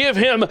going to give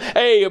him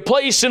a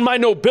place in my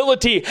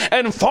nobility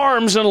and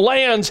farms and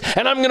lands.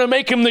 And I'm going to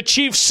make him the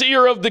chief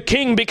seer of the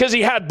king because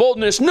he had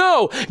boldness.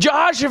 No,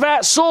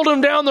 Jehoshaphat sold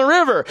him down the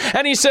river.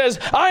 And he says,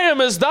 I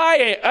am as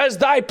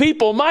thy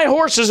people. My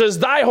horses as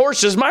thy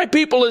horses. My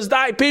people as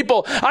thy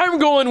people. I'm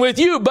going with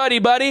you, buddy.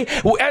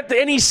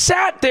 And he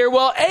sat there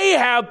while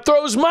Ahab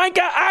throws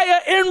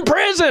Micaiah in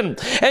prison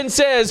and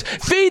says,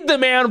 feed the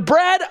man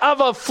bread of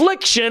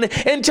affliction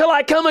until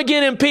I come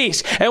again in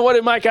peace. And what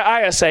did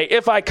Micaiah say?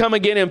 If I come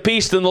again in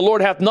peace, then the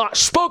Lord hath not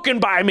spoken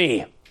by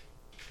me.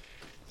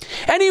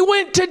 And he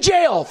went to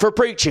jail for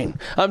preaching.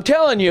 I'm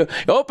telling you,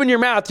 open your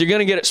mouth, you're going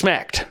to get it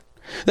smacked.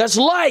 That's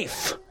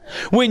life.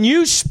 When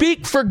you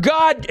speak for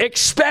God,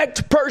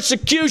 expect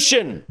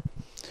persecution.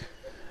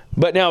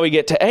 But now we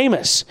get to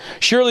Amos.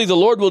 Surely the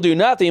Lord will do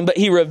nothing, but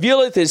he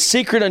revealeth his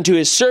secret unto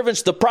his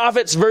servants, the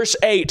prophets. Verse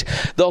 8,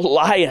 the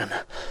lion.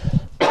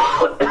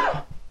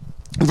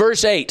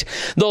 Verse 8,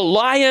 the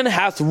lion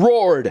hath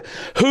roared,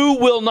 who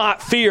will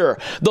not fear?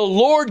 The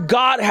Lord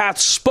God hath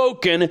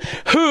spoken,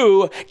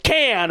 who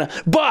can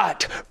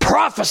but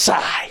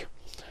prophesy?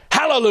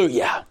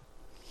 Hallelujah.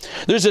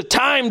 There's a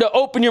time to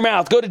open your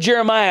mouth. Go to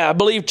Jeremiah, I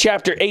believe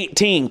chapter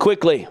 18,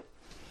 quickly.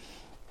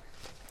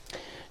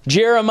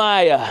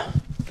 Jeremiah,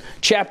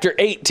 chapter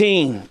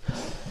 18.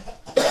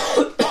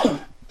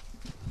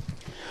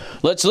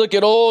 Let's look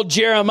at old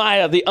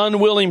Jeremiah, the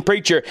unwilling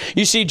preacher.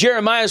 You see,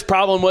 Jeremiah's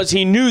problem was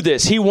he knew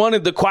this. He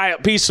wanted the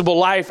quiet, peaceable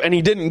life, and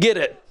he didn't get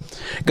it.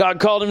 God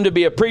called him to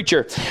be a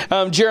preacher.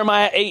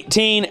 Jeremiah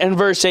 18 and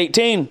verse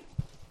 18.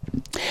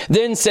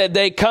 Then said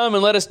they, come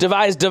and let us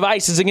devise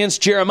devices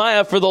against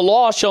Jeremiah, for the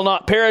law shall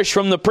not perish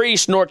from the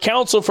priest, nor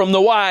counsel from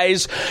the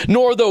wise,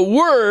 nor the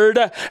word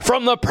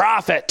from the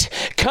prophet.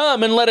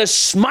 Come and let us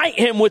smite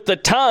him with the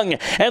tongue,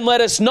 and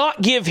let us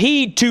not give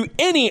heed to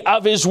any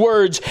of his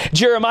words.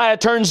 Jeremiah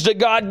turns to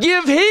God,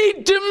 give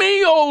heed to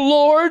me, O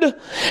Lord,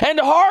 and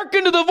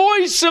hearken to the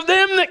voice of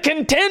them that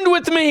contend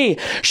with me.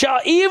 Shall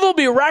evil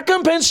be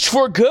recompensed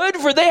for good?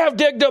 For they have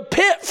digged a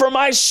pit for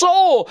my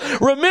soul.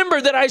 Remember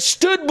that I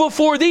stood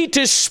before thee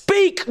to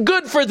speak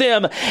good for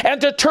them and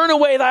to turn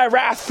away thy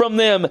wrath from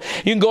them.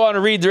 You can go on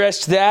and read the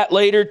rest of that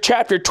later.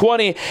 Chapter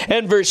 20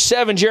 and verse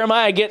 7,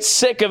 Jeremiah gets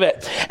sick of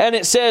it. And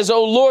it says,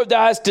 O Lord,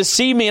 thou hast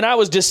deceived me, and I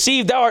was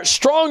deceived. Thou art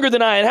stronger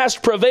than I, and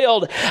hast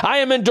prevailed. I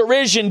am in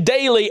derision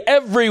daily.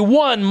 Every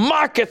one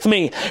mocketh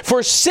me.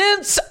 For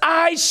since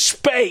I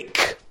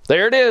spake,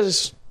 there it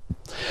is.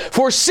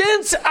 For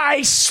since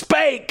I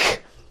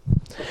spake,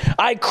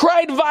 I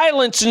cried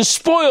violence and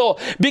spoil,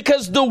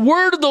 because the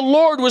word of the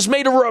Lord was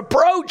made a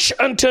reproach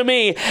unto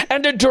me,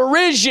 and a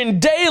derision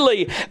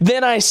daily.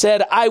 Then I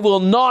said, I will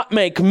not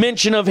make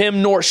mention of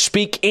him, nor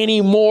speak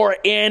any more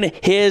in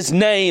his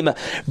name.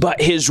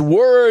 But his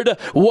word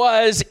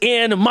was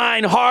in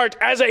mine heart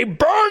as a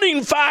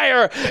burning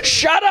fire,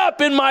 shut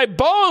up in my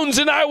bones,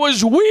 and I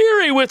was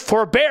weary with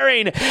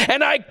forbearing,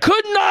 and I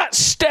could not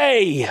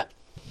stay.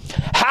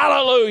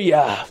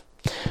 Hallelujah.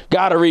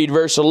 Got to read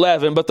verse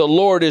 11. But the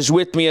Lord is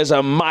with me as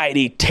a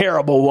mighty,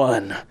 terrible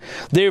one.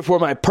 Therefore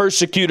my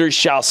persecutors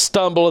shall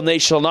stumble, and they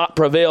shall not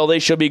prevail. They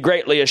shall be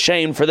greatly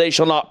ashamed, for they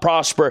shall not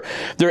prosper.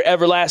 Their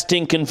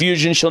everlasting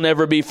confusion shall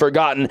never be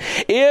forgotten.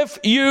 If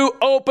you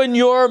open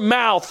your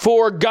mouth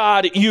for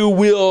God, you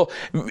will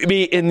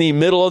be in the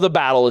middle of the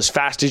battle as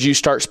fast as you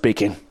start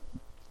speaking.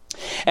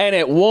 And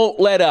it won't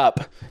let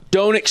up.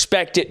 Don't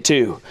expect it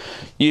to.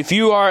 If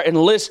you are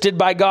enlisted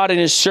by God in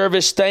his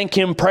service, thank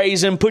him,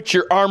 praise him, put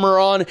your armor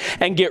on,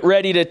 and get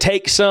ready to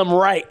take some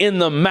right in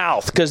the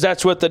mouth, because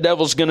that's what the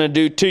devil's going to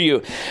do to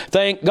you.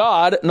 Thank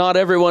God, not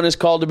everyone is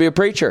called to be a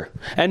preacher,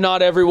 and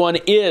not everyone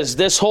is.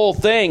 This whole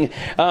thing,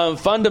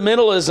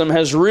 fundamentalism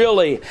has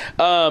really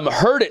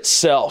hurt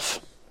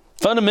itself.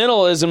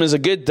 Fundamentalism is a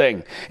good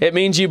thing. It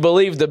means you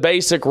believe the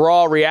basic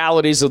raw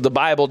realities of the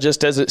Bible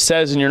just as it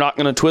says, and you're not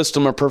going to twist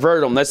them or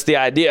pervert them. That's the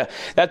idea.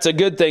 That's a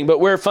good thing. But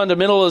where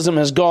fundamentalism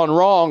has gone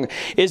wrong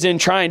is in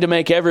trying to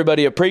make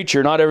everybody a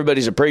preacher. Not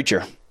everybody's a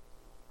preacher.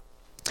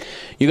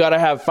 You got to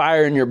have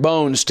fire in your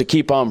bones to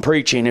keep on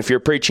preaching if you're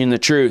preaching the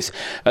truth.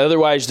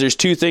 Otherwise, there's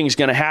two things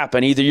going to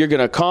happen. Either you're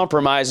going to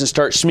compromise and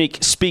start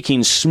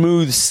speaking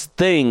smooth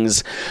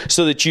things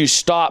so that you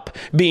stop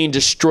being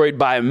destroyed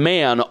by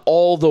man,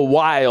 all the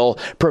while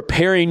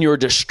preparing your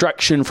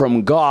destruction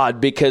from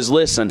God. Because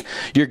listen,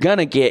 you're going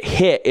to get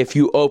hit if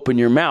you open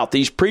your mouth.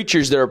 These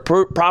preachers that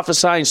are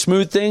prophesying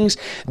smooth things,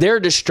 their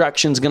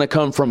destruction is going to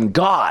come from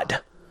God.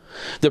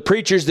 The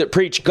preachers that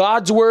preach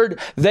God's word,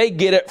 they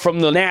get it from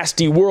the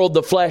nasty world,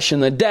 the flesh,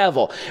 and the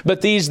devil.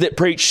 But these that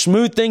preach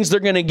smooth things, they're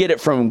going to get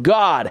it from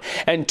God.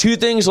 And two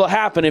things will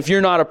happen if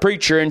you're not a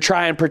preacher and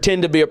try and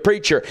pretend to be a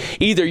preacher.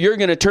 Either you're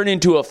going to turn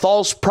into a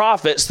false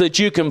prophet so that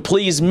you can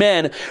please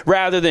men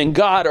rather than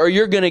God, or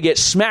you're going to get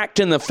smacked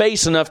in the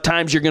face enough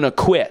times you're going to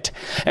quit.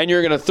 And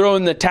you're going to throw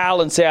in the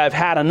towel and say, I've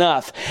had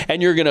enough.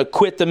 And you're going to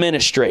quit the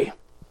ministry.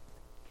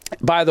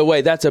 By the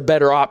way, that's a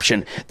better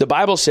option. The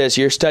Bible says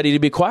here, study to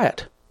be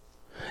quiet.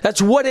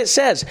 That's what it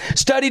says.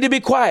 Study to be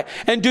quiet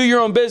and do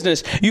your own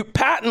business. You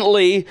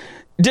patently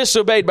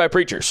disobeyed by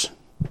preachers.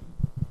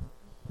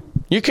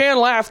 You can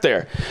laugh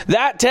there.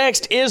 That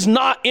text is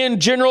not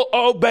in general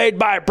obeyed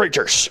by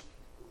preachers.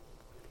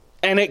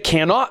 And it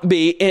cannot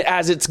be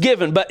as it's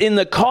given. But in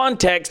the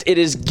context, it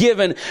is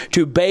given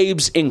to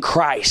babes in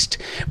Christ.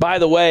 By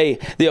the way,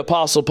 the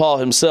Apostle Paul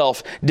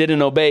himself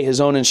didn't obey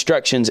his own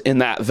instructions in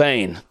that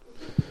vein.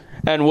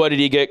 And what did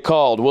he get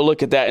called? We'll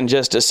look at that in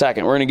just a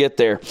second. We're going to get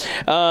there.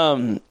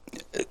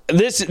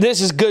 This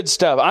is good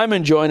stuff. I'm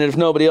enjoying it if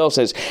nobody else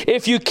is.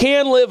 If you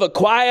can live a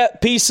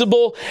quiet,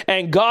 peaceable,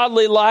 and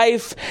godly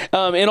life,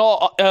 in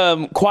all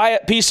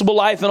quiet, peaceable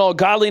life in all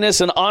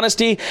godliness and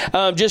honesty,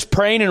 just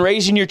praying and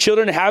raising your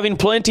children, having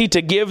plenty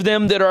to give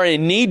them that are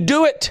in need,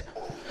 do it.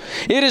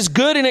 It is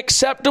good and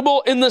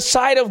acceptable in the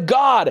sight of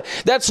God.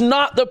 That's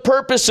not the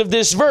purpose of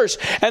this verse.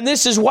 And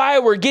this is why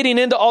we're getting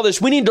into all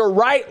this. We need to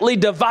rightly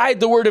divide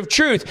the word of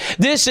truth.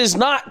 This is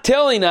not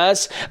telling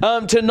us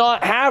to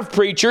not have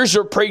preachers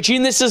or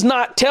preaching. This is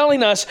not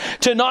telling us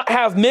to not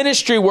have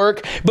ministry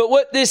work. But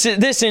what this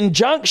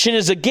injunction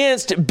is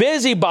against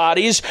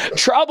busybodies,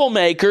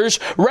 troublemakers,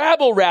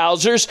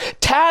 rabble-rousers,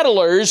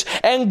 tattlers,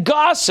 and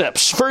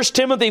gossips. 1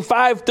 Timothy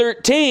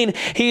 5:13,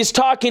 he's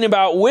talking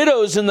about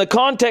widows in the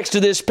context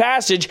of this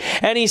passage,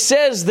 and he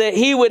says that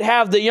he would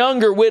have the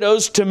younger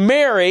widows to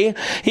marry.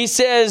 He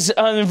says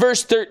in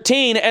verse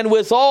 13, and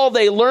withal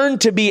they learn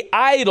to be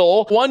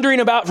idle, wandering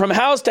about from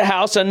house to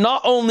house, and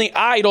not only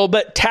idle,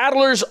 but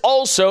tattlers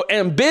also,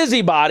 and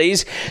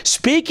busybodies,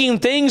 speaking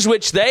things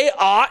which they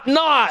ought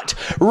not,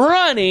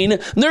 running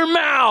their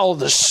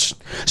mouths,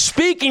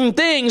 speaking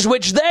things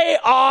which they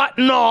ought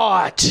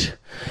not.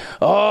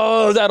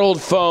 Oh, that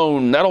old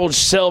phone, that old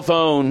cell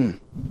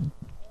phone.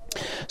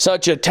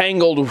 Such a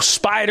tangled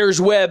spider's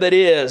web it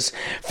is.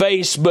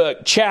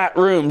 Facebook, chat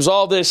rooms,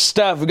 all this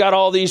stuff. We've got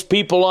all these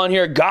people on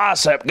here.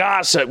 Gossip,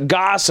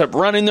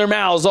 running their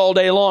mouths all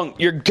day long.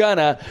 You're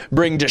gonna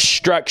bring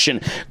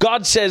destruction.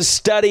 God says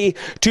study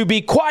to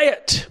be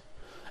quiet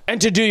and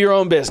to do your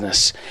own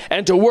business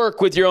and to work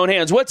with your own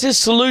hands. What's his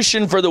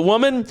solution for the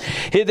woman?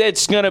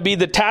 It's going to be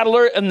the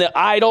tattler and the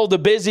idle, the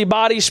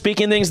busybody,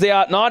 speaking things they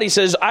ought not. He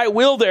says, I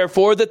will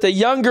therefore that the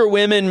younger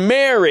women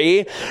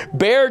marry,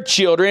 bear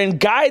children,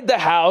 guide the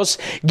house,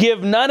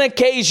 give none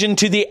occasion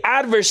to the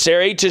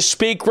adversary to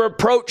speak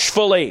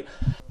reproachfully.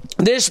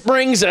 This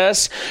brings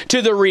us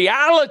to the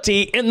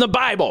reality in the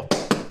Bible.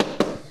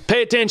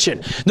 Pay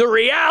attention. The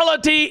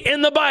reality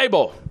in the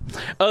Bible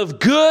of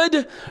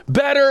good,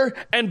 better,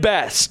 and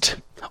best.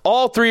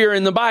 All three are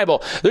in the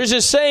Bible. There's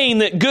a saying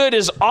that good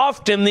is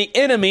often the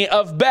enemy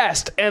of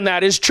best, and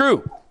that is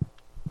true.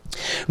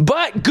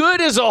 But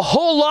good is a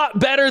whole lot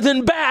better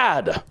than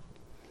bad.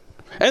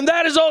 And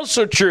that is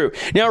also true.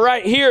 Now,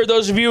 right here,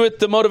 those of you with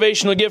the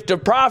motivational gift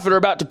of prophet are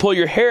about to pull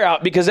your hair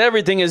out because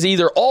everything is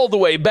either all the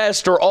way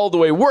best or all the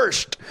way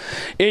worst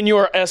in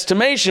your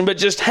estimation. But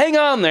just hang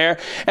on there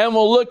and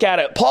we'll look at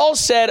it. Paul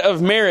said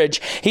of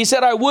marriage, he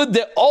said, I would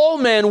that all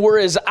men were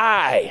as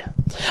I.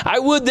 I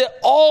would that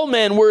all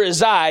men were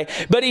as I.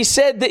 But he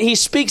said that he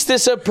speaks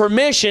this of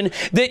permission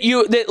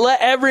that let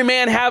every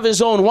man have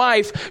his own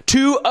wife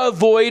to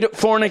avoid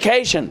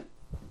fornication.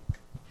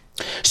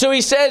 So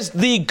he says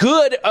the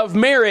good of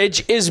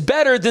marriage is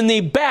better than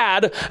the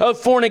bad of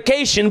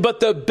fornication,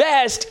 but the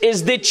best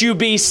is that you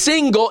be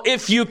single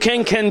if you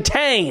can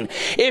contain.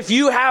 If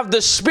you have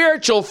the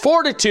spiritual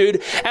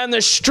fortitude and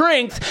the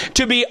strength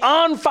to be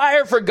on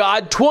fire for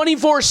God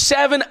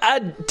 24/7,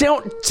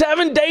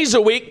 7 days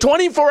a week,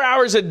 24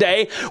 hours a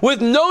day,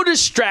 with no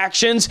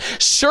distractions,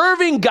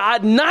 serving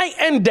God night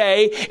and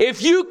day.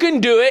 If you can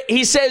do it,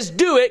 he says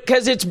do it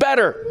because it's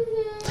better.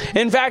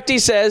 In fact, he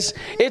says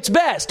it's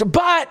best,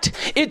 but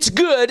it's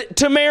good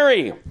to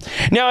marry.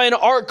 Now, in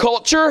our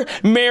culture,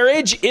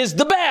 marriage is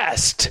the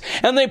best,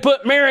 and they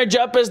put marriage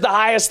up as the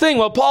highest thing.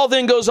 Well, Paul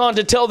then goes on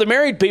to tell the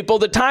married people,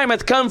 the time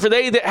hath come for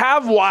they that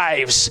have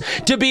wives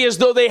to be as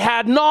though they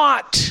had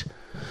not.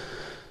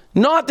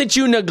 Not that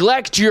you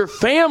neglect your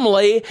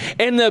family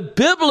in the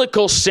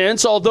biblical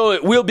sense, although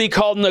it will be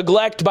called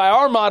neglect by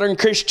our modern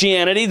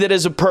Christianity, that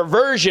is a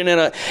perversion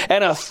and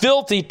a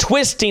filthy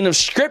twisting of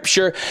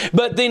Scripture.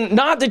 But then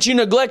not that you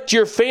neglect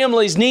your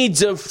family's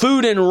needs of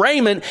food and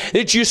raiment,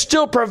 that you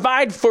still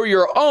provide for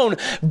your own,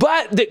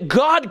 but that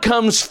God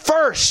comes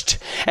first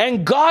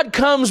and God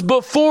comes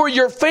before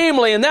your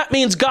family. And that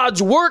means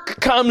God's work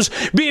comes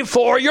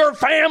before your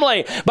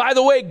family. By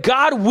the way,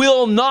 God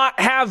will not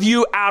have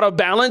you out of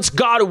balance.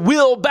 God God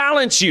will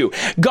balance you.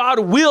 God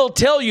will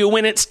tell you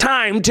when it's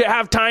time to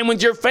have time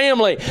with your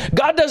family.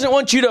 God doesn't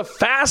want you to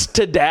fast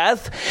to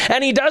death,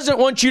 and He doesn't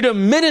want you to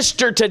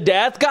minister to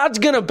death. God's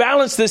going to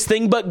balance this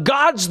thing, but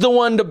God's the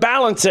one to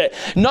balance it,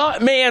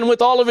 not man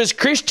with all of his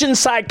Christian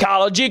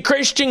psychology,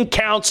 Christian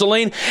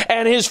counseling,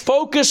 and his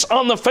focus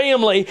on the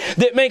family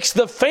that makes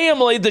the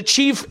family the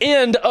chief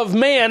end of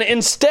man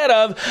instead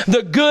of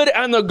the good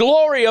and the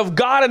glory of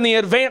God and the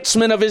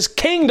advancement of His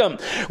kingdom,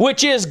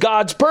 which is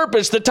God's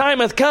purpose. The time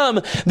hath come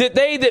that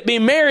they that be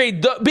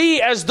married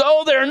be as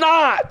though they're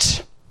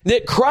not.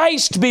 That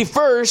Christ be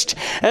first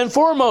and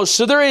foremost.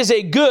 So there is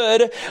a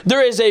good,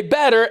 there is a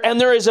better,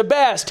 and there is a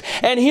best.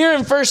 And here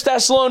in 1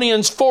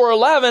 Thessalonians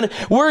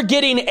 4:11, we're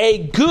getting a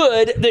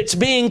good that's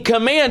being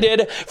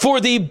commanded for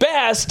the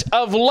best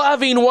of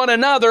loving one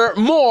another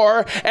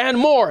more and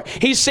more.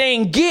 He's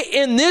saying, get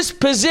in this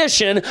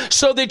position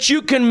so that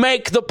you can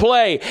make the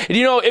play.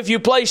 You know, if you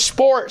play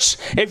sports,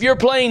 if you're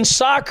playing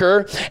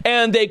soccer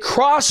and they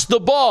cross the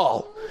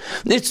ball,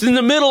 it's in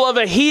the middle of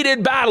a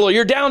heated battle.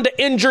 You're down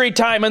to injury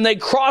time and they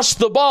cross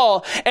the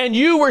ball, and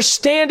you were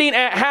standing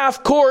at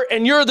half court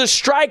and you're the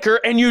striker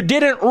and you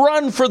didn't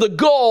run for the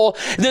goal,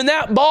 then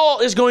that ball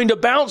is going to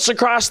bounce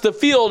across the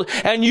field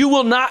and you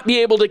will not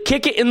be able to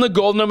kick it in the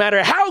goal no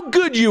matter how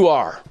good you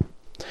are.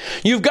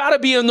 You've got to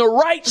be in the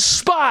right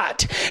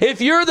spot.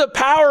 If you're the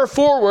power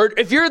forward,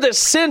 if you're the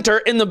center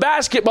in the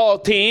basketball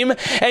team,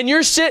 and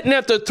you're sitting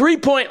at the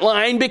three-point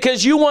line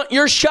because you want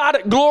your shot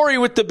at glory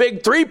with the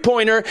big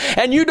three-pointer,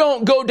 and you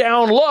don't go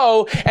down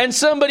low, and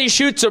somebody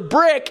shoots a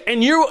brick,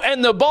 and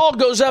the ball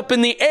goes up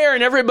in the air,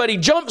 and everybody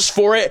jumps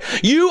for it,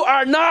 you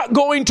are not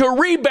going to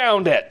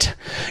rebound it.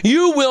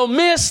 You will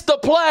miss the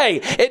play.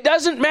 It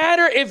doesn't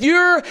matter if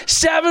you're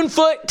 7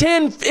 foot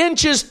 10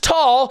 inches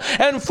tall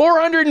and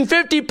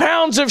 450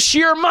 pounds of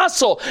sheer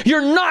muscle.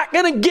 You're not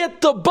going to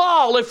get the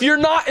ball if you're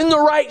not in the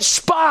right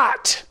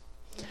spot.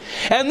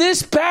 And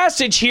this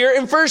passage here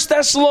in 1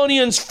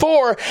 Thessalonians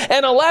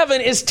 4:11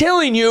 is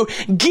telling you,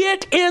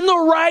 get in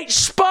the right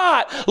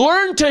spot.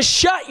 Learn to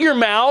shut your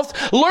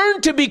mouth.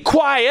 Learn to be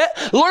quiet.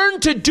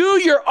 Learn to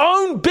do your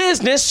own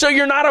business so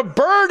you're not a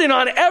burden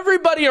on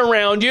everybody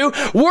around you.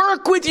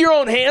 Work with your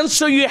own hands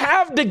so you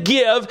have to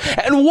give.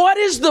 And what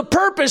is the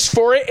purpose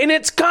for it in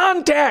its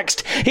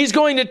context? He's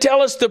going to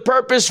tell us the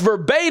purpose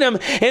verbatim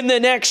in the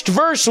next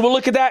verse. We'll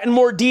look at that in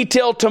more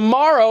detail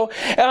tomorrow.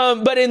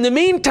 But in the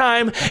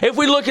meantime, if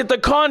we look at the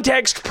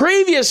context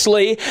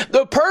previously,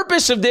 the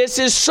purpose of this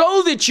is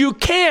so that you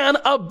can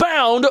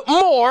abound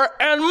more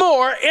and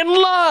more in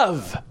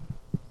love.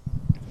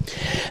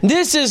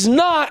 This is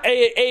not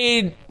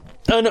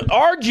an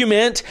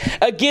argument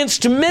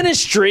against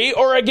ministry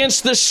or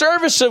against the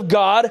service of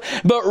God,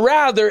 but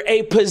rather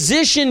a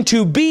position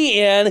to be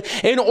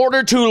in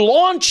order to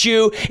launch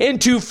you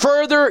into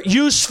further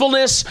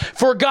usefulness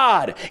for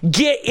God.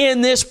 Get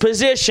in this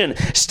position.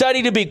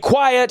 Study to be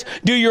quiet,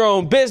 do your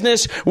own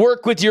business,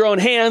 work with your own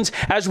hands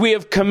as we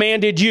have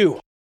commanded you.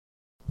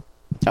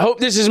 I hope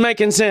this is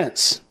making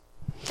sense.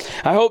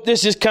 I hope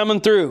this is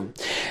coming through.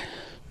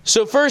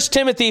 So 1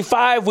 Timothy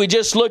 5 we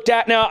just looked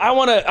at. Now I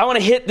want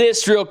to hit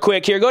this real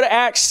quick here. Go to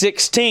Acts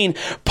 16.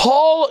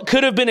 Paul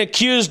could have been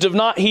accused of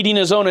not heeding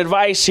his own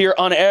advice here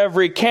on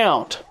every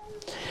count.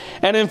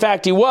 And in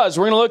fact, he was.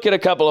 We're going to look at a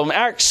couple of them.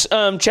 Acts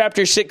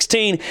chapter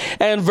 16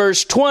 and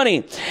verse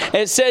 20.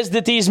 It says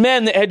that these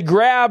men that had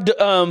grabbed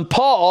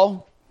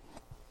Paul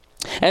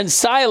and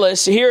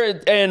Silas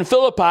here in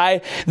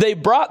Philippi, they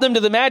brought them to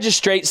the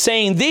magistrate,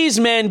 saying, these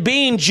men,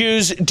 being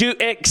Jews, do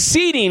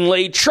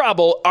exceedingly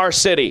trouble our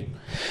city.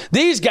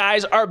 These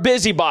guys are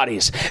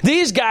busybodies.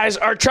 These guys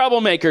are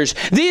troublemakers.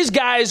 These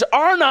guys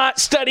are not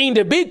studying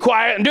to be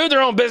quiet and do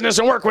their own business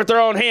and work with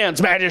their own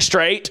hands,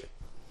 magistrate.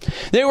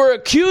 They were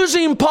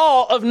accusing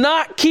Paul of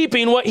not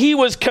keeping what he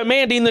was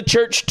commanding the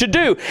church to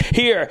do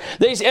here.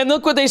 And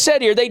look what they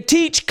said here. They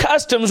teach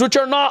customs which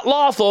are not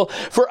lawful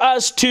for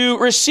us to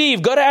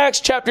receive. Go to Acts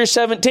chapter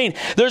 17.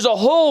 There's a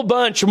whole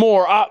bunch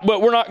more,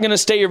 but we're not going to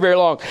stay here very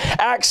long.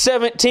 Acts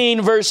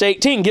 17 verse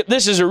 18.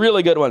 This is a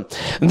really good one.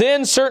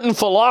 Then certain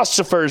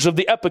philosophers of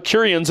the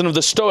Epicureans and of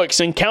the Stoics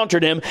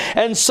encountered him,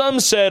 and some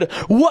said,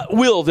 what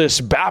will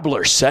this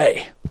babbler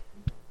say?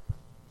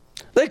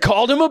 They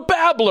called him a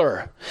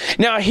babbler.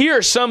 Now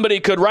here somebody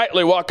could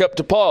rightly walk up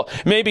to Paul,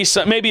 maybe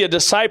a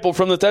disciple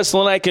from the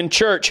Thessalonican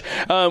church,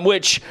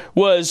 which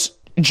was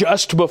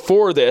just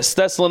before this.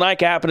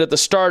 Thessalonica happened at the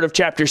start of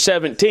chapter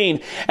 17.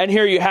 And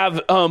here you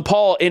have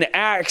Paul in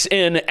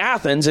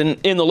Athens and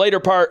in the later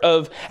part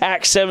of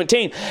Acts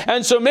 17.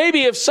 And so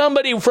maybe if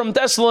somebody from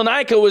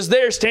Thessalonica was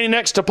there standing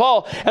next to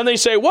Paul and they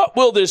say, what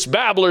will this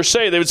babbler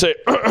say? They would say,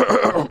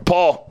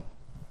 Paul,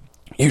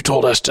 you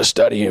told us to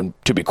study and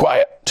to be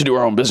quiet, to do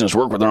our own business,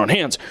 work with our own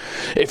hands.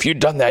 If you'd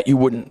done that, you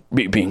wouldn't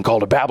be being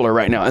called a babbler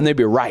right now. And they'd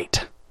be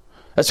right.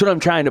 That's what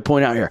I'm trying to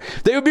point out here.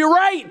 They would be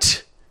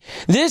right.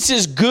 This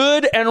is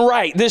good and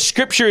right. This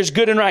scripture is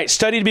good and right.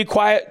 Study to be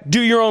quiet,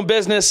 do your own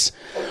business,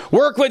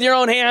 work with your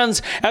own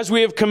hands as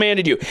we have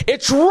commanded you.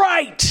 It's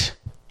right.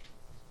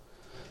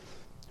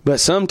 But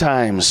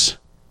sometimes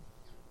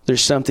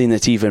there's something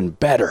that's even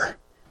better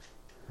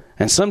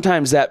And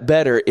sometimes that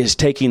better is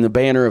taking the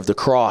banner of the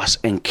cross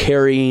and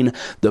carrying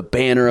the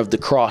banner of the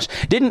cross.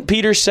 Didn't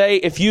Peter say,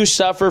 if you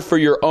suffer for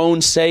your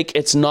own sake,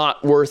 it's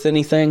not worth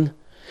anything?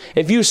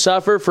 If you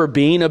suffer for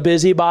being a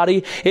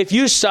busybody, if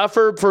you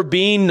suffer for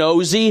being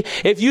nosy,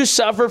 if you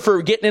suffer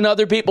for getting in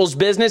other people's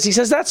business, he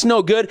says that's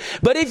no good.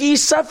 But if you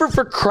suffer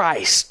for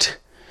Christ,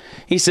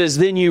 he says,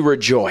 then you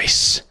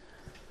rejoice.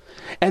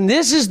 And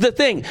this is the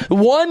thing.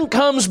 One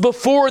comes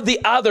before the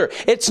other.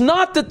 It's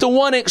not that the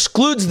one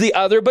excludes the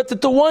other, but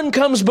that the one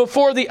comes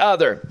before the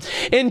other.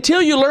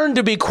 Until you learn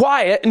to be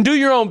quiet and do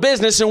your own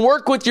business and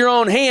work with your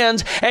own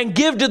hands and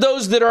give to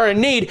those that are in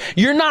need,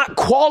 you're not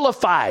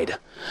qualified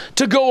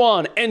to go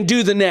on and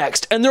do the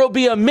next. And there will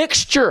be a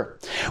mixture.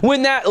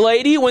 When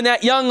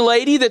that young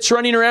lady that's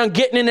running around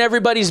getting in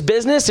everybody's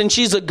business and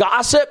she's a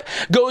gossip,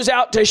 goes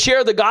out to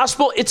share the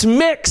gospel, it's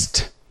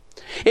mixed.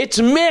 It's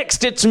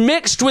mixed. It's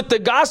mixed with the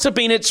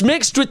gossiping. It's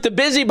mixed with the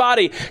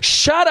busybody.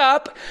 Shut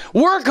up,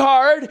 work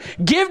hard,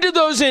 give to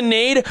those in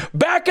need,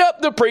 back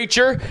up the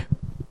preacher,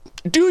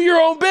 do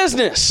your own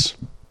business.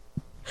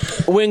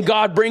 When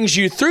God brings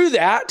you through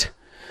that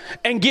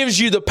and gives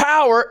you the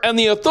power and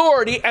the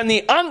authority and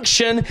the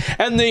unction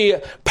and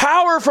the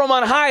power from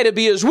on high to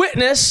be his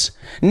witness,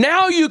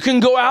 now you can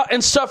go out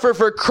and suffer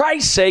for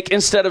Christ's sake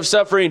instead of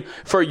suffering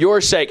for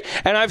your sake.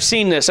 And I've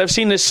seen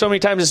this so many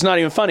times it's not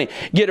even funny.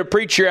 Get a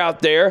preacher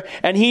out there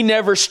and he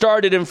never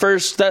started in 1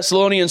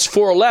 Thessalonians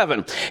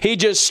 4:11. He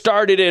just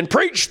started in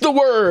preach the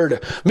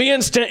word, be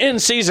instant in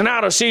season,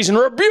 out of season,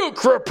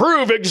 rebuke,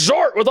 reprove,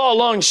 exhort with all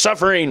long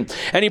suffering.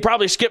 And he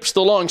probably skips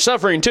the long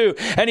suffering too.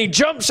 And he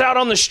jumps out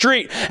on the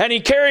street and he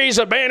carries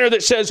a banner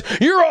that says,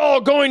 you're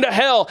all going to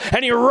hell.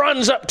 And he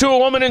runs up to a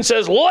woman and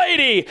says,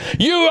 lady,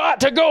 you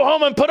ought to go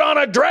home and put on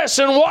a dress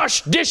and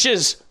wash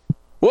dishes.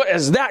 What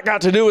has that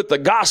got to do with the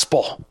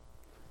gospel?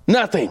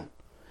 Nothing.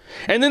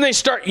 And then they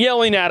start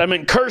yelling at him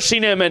and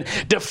cursing him and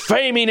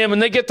defaming him,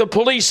 and they get the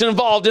police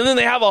involved, and then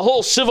they have a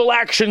whole civil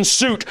action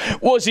suit.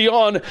 Was he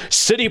on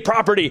city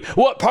property?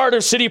 What part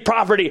of city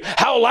property?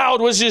 How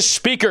loud was his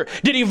speaker?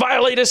 Did he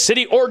violate a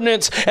city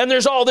ordinance? And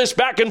there's all this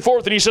back and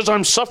forth, and he says,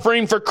 I'm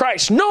suffering for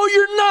Christ. No,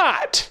 you're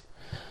not.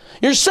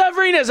 You're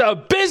suffering as a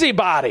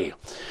busybody.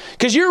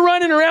 Because you're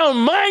running around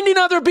minding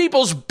other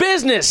people's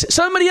business.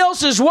 Somebody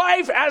else's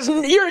wife,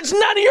 it's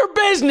none of your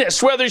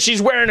business whether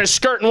she's wearing a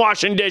skirt and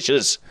washing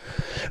dishes.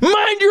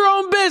 Mind your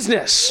own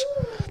business.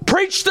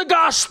 Preach the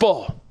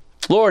gospel.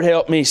 Lord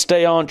help me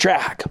stay on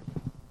track.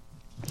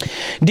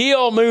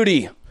 D.L.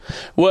 Moody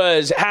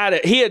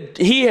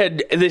he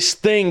had this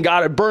thing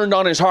God had burned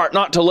on his heart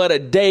not to let a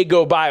day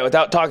go by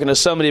without talking to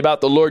somebody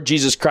about the Lord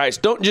Jesus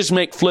Christ. Don't just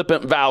make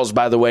flippant vows,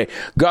 by the way.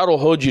 God will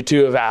hold you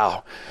to a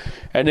vow.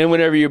 And then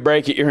whenever you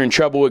break it, you're in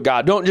trouble with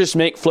God. Don't just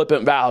make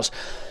flippant vows.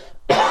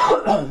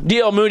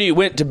 D.L. Moody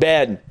went to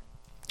bed,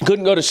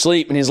 couldn't go to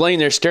sleep, and he's laying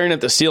there staring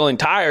at the ceiling,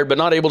 tired but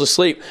not able to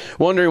sleep,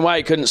 wondering why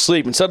he couldn't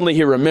sleep. And suddenly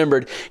he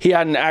remembered he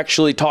hadn't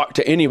actually talked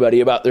to anybody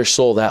about their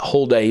soul that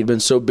whole day. He'd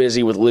been so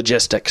busy with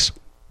logistics.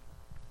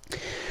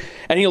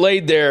 And he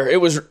laid there.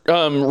 It was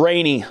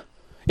rainy.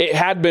 It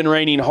had been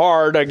raining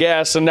hard, I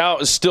guess, and now it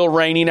was still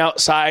raining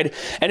outside.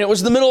 And it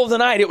was the middle of the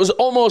night. It was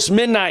almost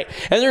midnight,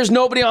 and there's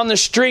nobody on the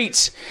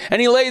streets.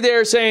 And he lay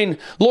there saying,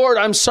 Lord,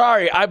 I'm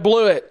sorry. I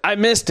blew it. I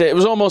missed it. It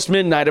was almost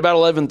midnight, about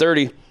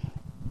 11:30.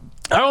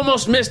 I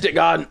almost missed it,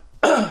 God.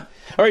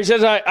 Or he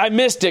says, I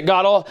missed it,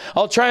 God.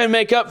 I'll try and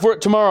make up for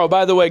it tomorrow.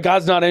 By the way,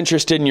 God's not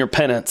interested in your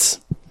penance.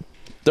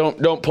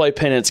 Don't play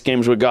penance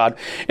games with God.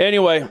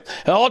 Anyway,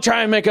 I'll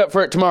try and make up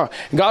for it tomorrow.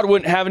 God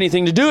wouldn't have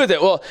anything to do with it.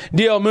 Well,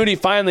 D.L. Moody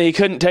finally, he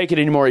couldn't take it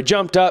anymore. He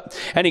jumped up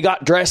and he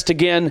got dressed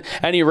again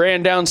and he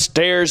ran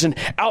downstairs and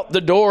out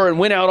the door and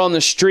went out on the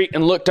street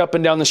and looked up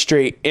and down the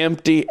street.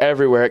 Empty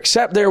everywhere,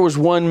 except there was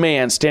one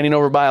man standing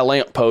over by a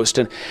lamppost.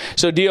 And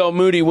so D.L.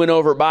 Moody went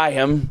over by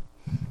him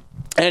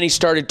and he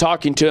started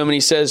talking to him and he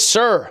says,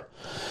 Sir,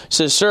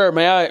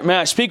 may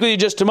I speak with you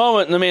just a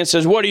moment? And the man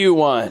says, what do you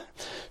want?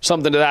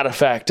 Something to that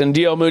effect. And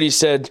D.L. Moody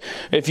said,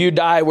 if you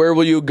die, where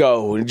will you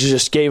go? And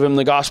just gave him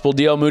the gospel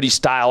D.L. Moody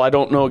style. I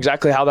don't know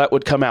exactly how that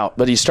would come out,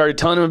 but he started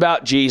telling him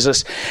about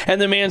Jesus. And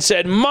the man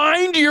said,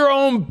 mind your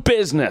own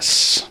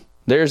business.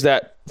 There's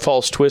that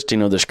false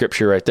twisting of the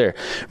scripture right there.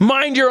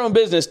 Mind your own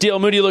business. D.L.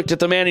 Moody looked at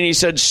the man and he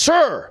said,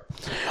 Sir,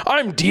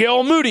 I'm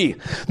D.L. Moody.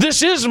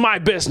 This is my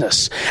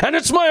business, and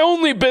it's my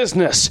only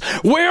business.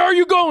 Where are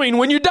you going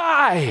when you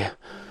die?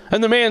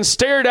 And the man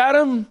stared at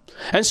him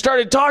and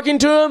started talking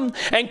to him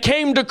and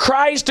came to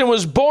Christ and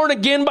was born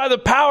again by the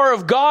power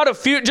of God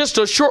just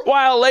a short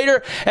while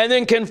later, and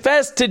then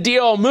confessed to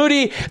D.L.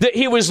 Moody that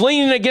he was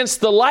leaning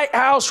against the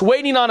lighthouse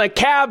waiting on a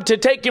cab to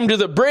take him to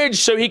the bridge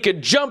so he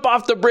could jump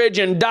off the bridge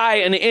and die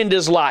and end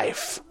his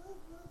life.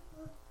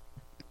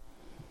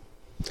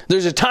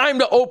 There's a time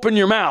to open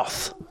your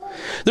mouth.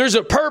 There's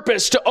a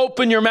purpose to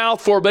open your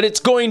mouth for, but it's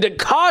going to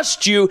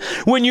cost you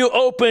when you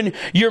open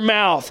your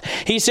mouth.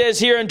 He says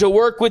here, and to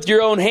work with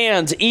your own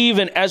hands,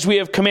 even as we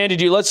have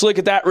commanded you. Let's look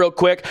at that real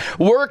quick.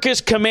 Work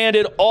is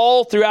commanded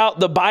all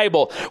throughout the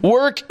Bible.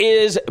 Work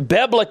is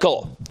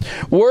biblical.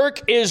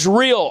 Work is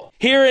real.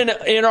 Here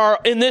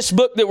in this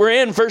book that we're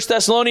in, 1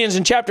 Thessalonians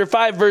in chapter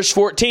 5, verse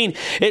 14,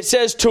 it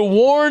says to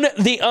warn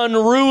the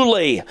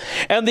unruly.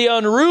 And the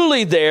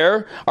unruly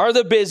there are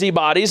the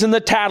busybodies and the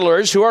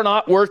tattlers who are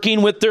not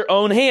working with their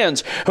own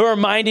hands, who are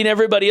minding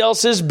everybody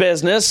else's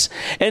business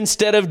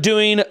instead of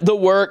doing the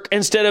work,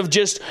 instead of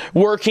just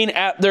working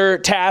at their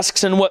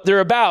tasks and what they're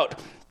about.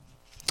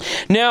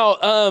 Now,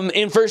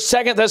 in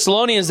 2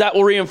 Thessalonians, that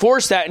will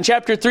reinforce that. In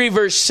chapter 3,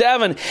 verse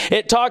 7,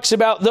 it talks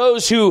about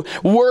those who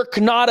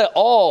work not at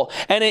all.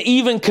 And it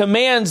even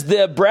commands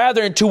the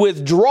brethren to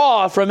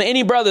withdraw from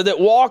any brother that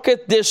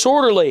walketh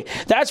disorderly.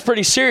 That's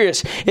pretty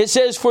serious. It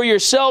says, for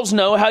yourselves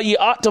know how ye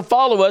ought to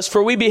follow us,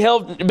 for we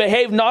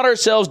behaved not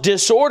ourselves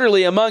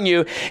disorderly among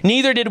you,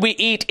 neither did we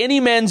eat any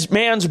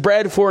man's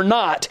bread for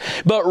naught,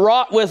 but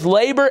wrought with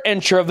labor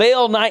and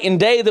travail night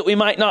and day, that we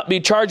might not be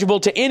chargeable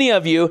to any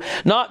of you,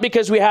 not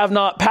because we have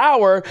not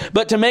power,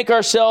 but to make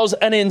ourselves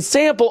an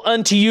ensample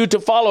unto you to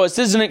follow us.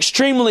 This is an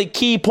extremely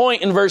key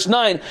point in verse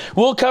 9.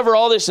 We'll cover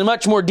all this in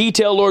much more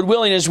detail, Lord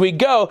willing, as we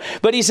go.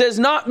 But he says,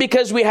 not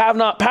because we have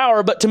not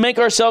power, but to make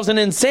ourselves an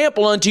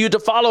ensample unto you to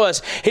follow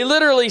us. He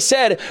literally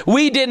said,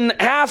 we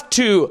didn't have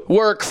to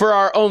work for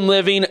our own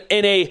living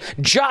in a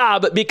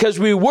job because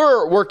we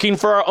were working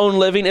for our own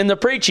living in the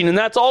preaching. And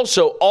that's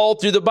also all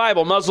through the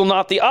Bible. Muzzle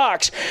not the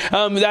ox.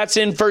 That's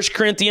in 1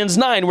 Corinthians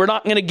 9. We're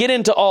not going to get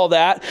into all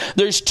that.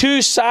 There's two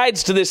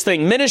sides to this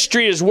thing.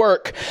 Ministry is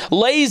work.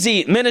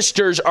 Lazy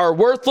ministers are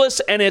worthless,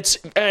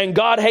 and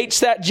God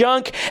hates that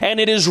junk, and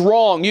it is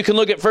wrong. You can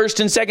look at 1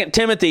 and 2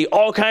 Timothy,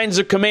 all kinds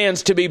of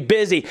commands to be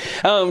busy.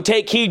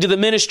 Take heed to the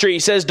ministry, he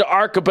says to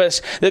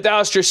Archippus, that thou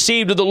hast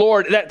received of the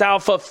Lord, that thou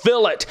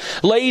fulfill it.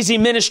 Lazy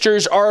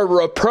ministers are a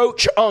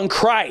reproach on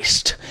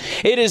Christ.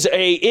 It is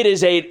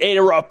a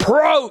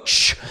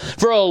reproach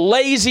for a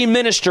lazy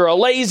minister, a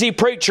lazy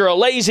preacher, a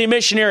lazy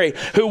missionary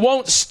who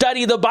won't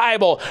study the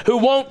Bible, who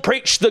won't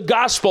preach the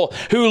gospel,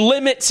 who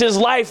limits his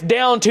life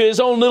down to his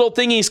own little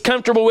thing he's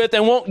comfortable with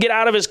and won't get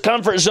out of his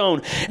comfort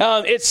zone.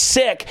 It's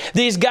sick.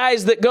 These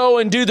guys that go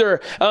and do their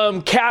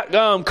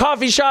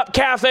coffee shop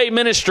cafe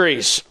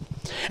ministries.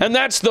 And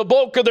that's the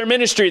bulk of their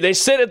ministry. They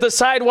sit at the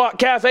sidewalk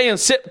cafe and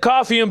sip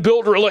coffee and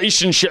build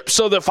relationships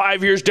so that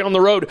 5 years down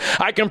the road,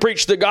 I can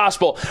preach the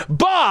gospel.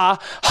 Bah,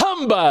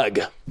 humbug.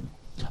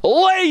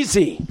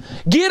 Lazy.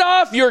 Get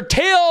off your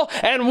tail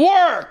and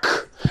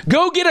work.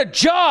 Go get a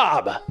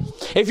job.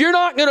 If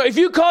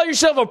you call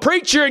yourself a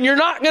preacher and you're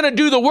not going to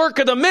do the work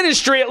of the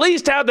ministry, at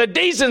least have the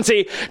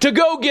decency to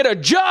go get a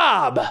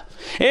job.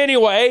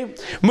 Anyway,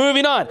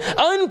 moving on.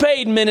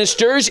 Unpaid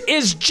ministers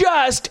is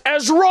just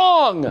as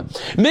wrong.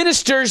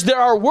 Ministers that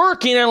are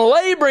working and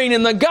laboring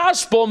in the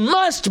gospel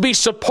must be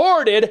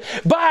supported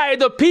by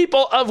the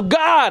people of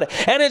God.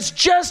 And it's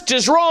just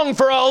as wrong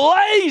for a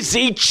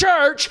lazy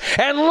church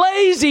and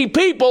lazy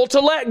people to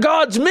let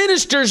God's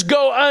ministers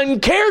go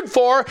uncared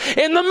for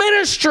in the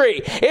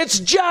ministry. It's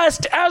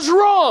just as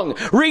wrong.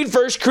 Read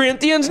 1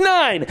 Corinthians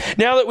 9.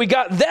 Now that we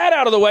got that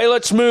out of the way,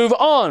 let's move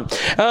on.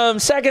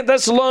 2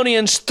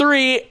 Thessalonians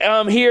 3,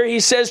 here he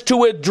says to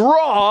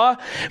withdraw.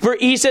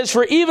 He says,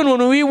 for even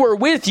when we were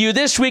with you,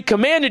 this we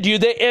commanded you,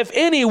 that if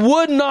any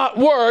would not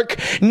work,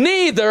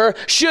 neither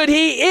should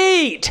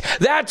he eat.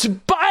 That's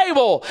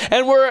Bible.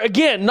 And we're,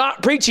 again,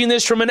 not preaching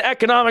this from an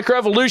economic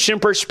revolution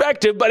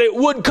perspective, but it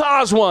would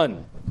cause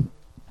one.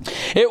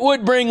 It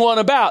would bring one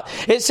about.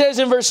 It says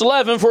in verse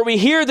 11, for we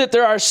hear that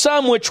there are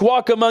some which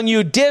walk among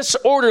you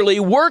disorderly,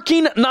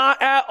 working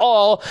not at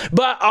all,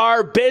 but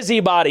are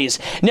busybodies.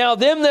 Now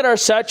them that are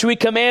such we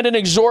command and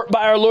exhort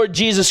by our Lord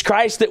Jesus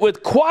Christ, that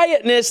with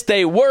quietness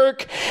they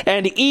work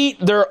and eat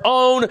their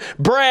own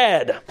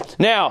bread.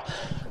 Now,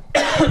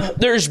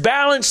 there's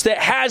balance that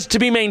has to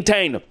be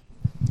maintained.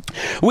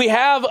 We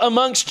have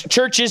amongst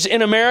churches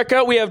in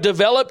America, we have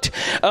developed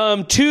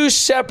two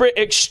separate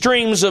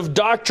extremes of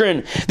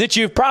doctrine that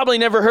you've probably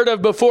never heard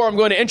of before. I'm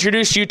going to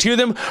introduce you to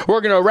them.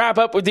 We're going to wrap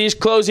up with these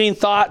closing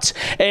thoughts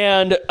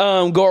and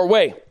go our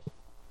way.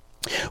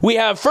 We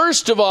have,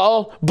 first of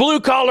all,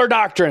 blue-collar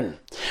doctrine.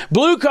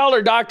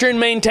 Blue-collar doctrine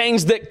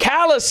maintains that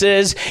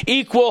calluses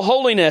equal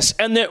holiness,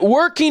 and that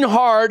working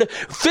hard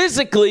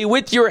physically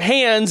with your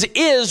hands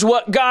is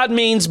what God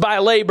means by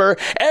labor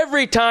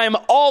every time,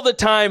 all the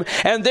time,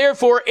 and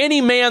therefore any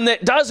man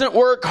that doesn't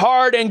work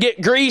hard and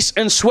get grease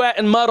and sweat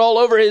and mud all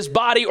over his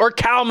body, or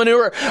cow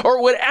manure,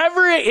 or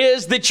whatever it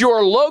is that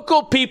your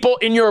local people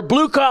in your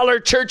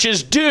blue-collar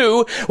churches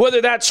do, whether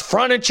that's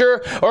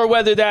furniture, or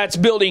whether that's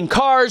building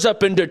cars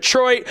up in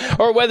Detroit,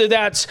 or whether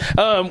that's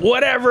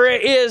whatever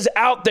it is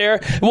out there,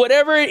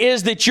 whatever it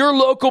is that your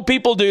local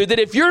people do, that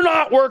if you're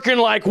not working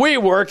like we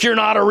work, you're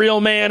not a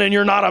real man, and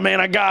you're not a man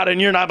of God, and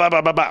you're not blah,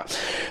 blah, blah, blah.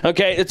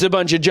 Okay, it's a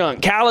bunch of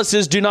junk.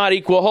 Calluses do not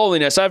equal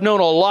holiness. I've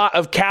known a lot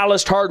of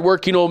calloused,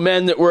 hardworking old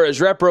men that were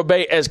as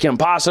reprobate as can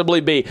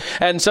possibly be,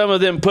 and some of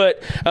them put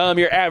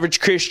your average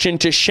Christian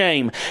to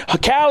shame.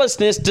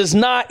 Callousness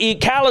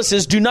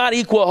calluses do not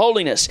equal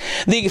holiness.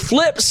 The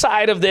flip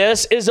side of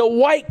this is a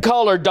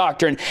white-collar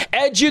doctrine.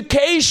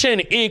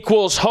 education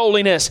equals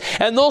holiness.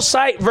 And they'll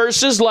cite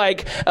verses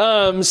like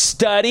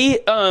study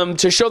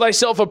to show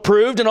thyself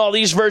approved and all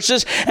these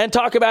verses and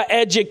talk about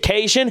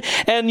education.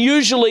 And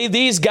usually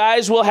these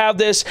guys will have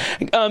this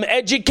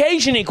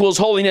education equals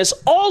holiness.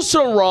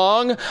 Also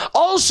wrong.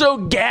 Also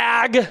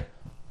gag.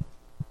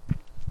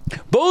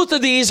 Both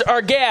of these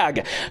are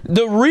gag.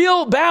 The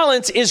real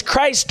balance is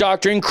Christ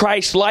doctrine,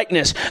 Christ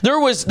likeness.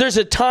 There's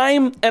a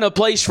time and a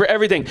place for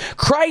everything.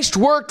 Christ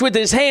worked with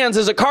his hands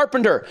as a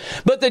carpenter,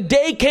 but the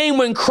day came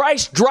when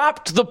Christ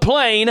dropped the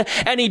plane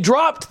and he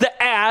dropped the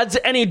adze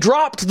and he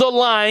dropped the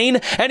line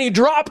and he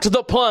dropped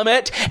the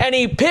plummet and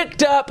he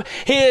picked up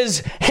his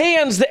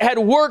hands that had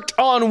worked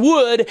on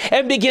wood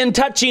and began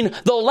touching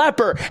the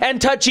leper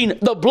and touching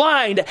the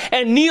blind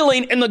and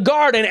kneeling in the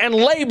garden and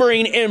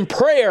laboring in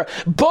prayer.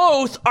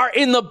 Both are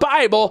in the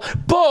Bible.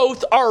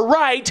 Both are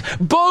right.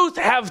 Both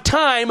have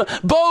time.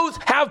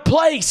 Both have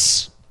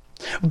place.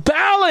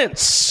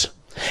 Balance.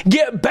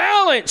 Get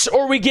balance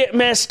or we get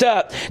messed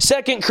up.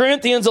 2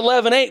 Corinthians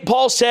 11:8,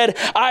 Paul said,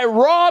 I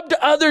robbed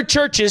other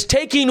churches,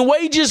 taking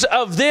wages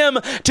of them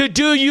to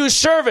do you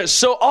service.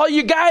 So all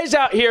you guys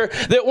out here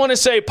that want to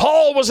say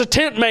Paul was a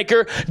tent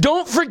maker,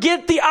 don't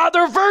forget the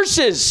other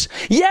verses.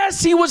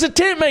 Yes, he was a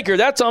tent maker.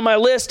 That's on my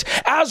list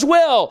as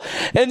well.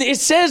 And it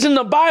says in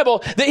the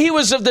Bible that he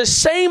was of the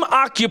same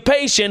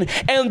occupation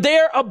and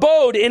there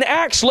abode. In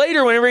Acts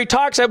later, whenever he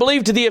talks, I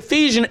believe, to the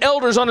Ephesian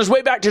elders on his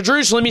way back to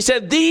Jerusalem, he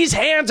said, these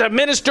hands have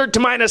ministered to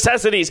my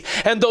necessities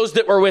and those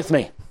that were with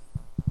me.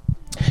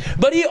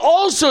 But he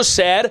also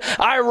said,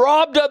 I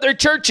robbed other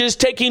churches,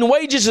 taking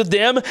wages of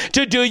them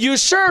to do you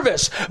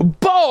service.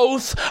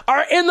 Both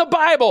are in the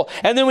Bible.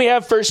 And then we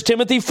have 1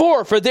 Timothy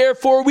 4, for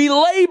therefore we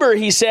labor,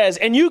 he says.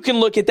 And you can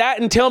look at that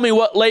and tell me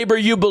what labor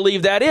you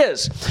believe that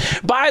is.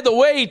 By the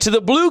way, to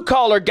the blue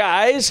collar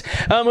guys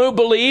who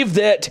believe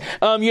that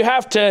you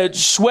have to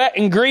sweat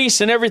and grease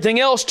and everything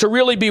else to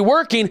really be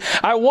working,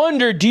 I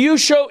wonder, do you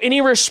show any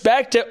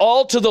respect at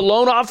all to the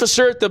loan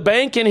officer at the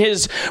bank in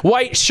his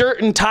white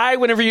shirt and tie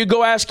whenever you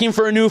go asking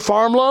for a new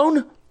farm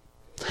loan?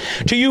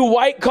 To you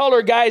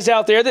white-collar guys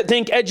out there that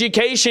think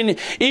education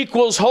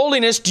equals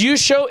holiness, do you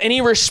show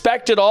any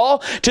respect at all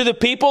to the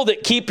people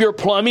that keep your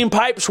plumbing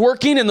pipes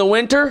working in the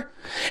winter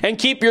and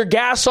keep your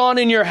gas on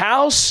in your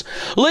house?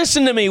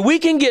 Listen to me. We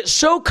can get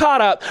so caught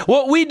up.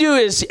 What we do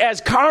is,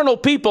 as carnal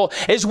people,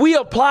 is we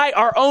apply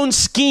our own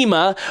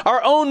schema,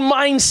 our own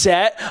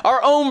mindset,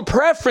 our own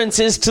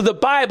preferences to the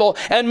Bible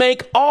and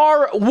make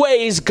our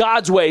ways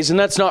God's ways, and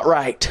that's not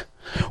right.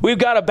 We've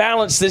got to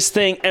balance this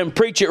thing and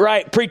preach it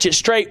right, preach it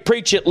straight,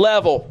 preach it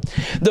level.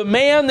 The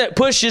man that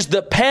pushes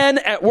the pen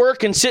at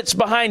work and sits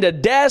behind a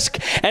desk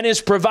and is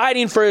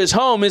providing for his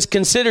home is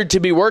considered to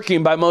be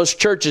working by most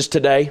churches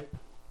today.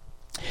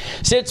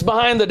 Sits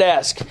behind the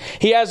desk.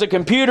 He has a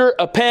computer,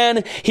 a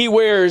pen. He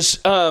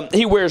wears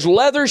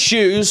leather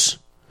shoes.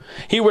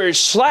 He wears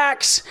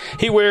slacks.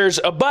 He wears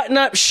a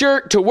button-up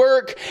shirt to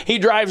work. He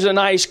drives a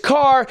nice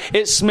car.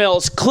 It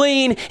smells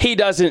clean. He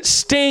doesn't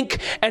stink.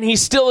 And he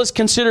still is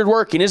considered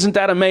working. Isn't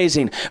that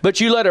amazing?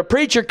 But you let a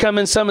preacher come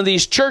in some of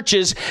these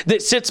churches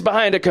that sits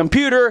behind a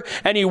computer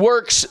and he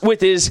works with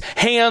his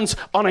hands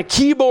on a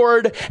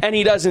keyboard and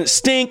he doesn't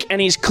stink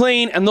and he's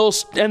clean and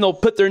they'll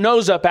put their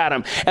nose up at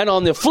him. And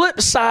on the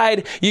flip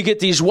side, you get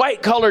these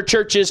white-collar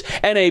churches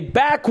and a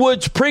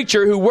backwoods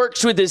preacher who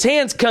works with his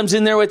hands comes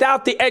in there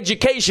without the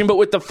education but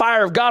with the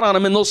fire of God on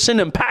them, and they'll send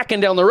him packing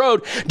down the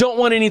road, don't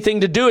want anything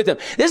to do with them.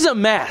 This is a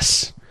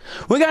mess.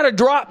 We got to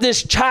drop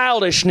this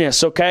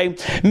childishness, okay?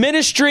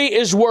 Ministry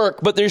is work,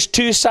 but there's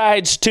two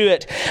sides to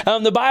it.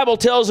 The Bible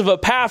tells of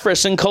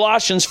Epaphras in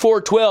Colossians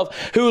 4:12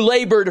 who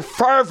labored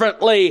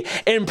fervently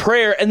in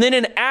prayer. And then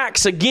in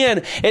Acts,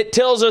 again, it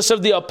tells us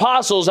of the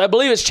apostles. I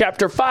believe it's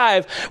chapter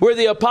 5, where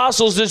the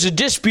apostles, there's a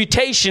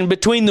disputation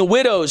between the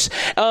widows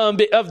of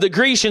the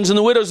Grecians and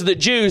the widows of the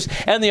Jews.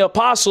 And the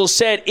apostles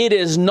said, it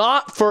is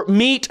not for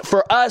meet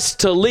for us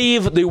to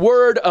leave the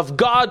word of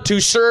God to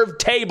serve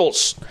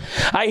tables.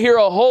 I hear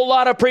a whole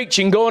lot of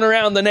preaching going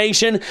around the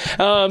nation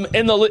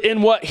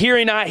in what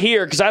hearing I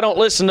hear, because I don't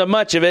listen to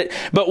much of it,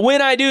 but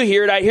when I do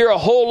hear it, I hear a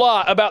whole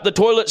lot about the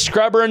toilet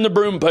scrubber and the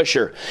broom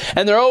pusher.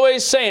 And they're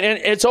always saying, and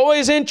it's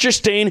always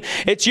interesting,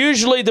 it's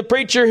usually the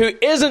preacher who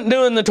isn't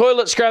doing the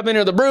toilet scrubbing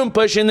or the broom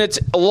pushing that's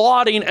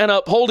lauding and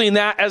upholding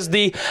that as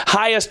the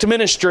highest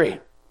ministry.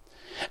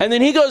 And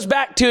then he goes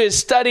back to his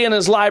study in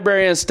his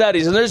library and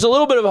studies. And there's a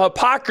little bit of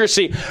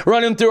hypocrisy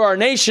running through our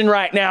nation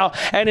right now.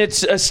 And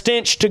it's a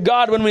stench to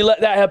God when we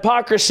let that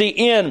hypocrisy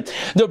in.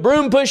 The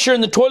broom pusher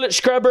and the toilet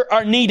scrubber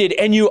are needed.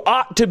 And you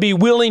ought to be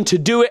willing to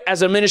do it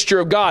as a minister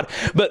of God.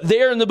 But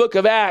there in the book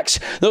of Acts,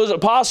 those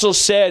apostles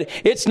said,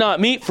 it's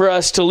not meet for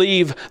us to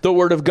leave the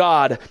word of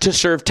God to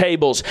serve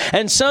tables.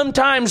 And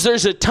sometimes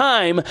there's a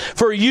time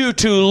for you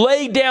to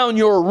lay down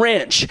your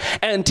wrench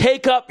and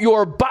take up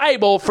your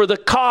Bible for the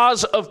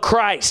cause of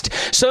Christ. Christ.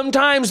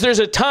 Sometimes there's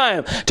a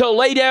time to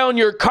lay down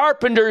your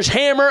carpenter's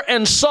hammer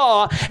and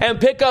saw and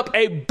pick up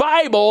a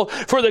Bible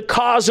for the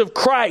cause of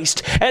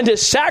Christ, and to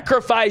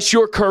sacrifice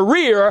your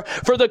career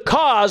for the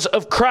cause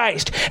of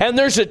Christ. And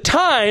there's a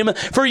time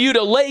for you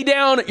to lay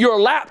down your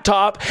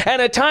laptop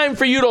and a time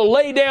for you to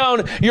lay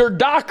down your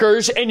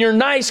Dockers and your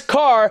nice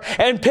car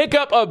and pick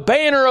up a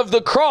banner of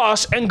the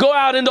cross and go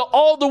out into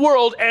all the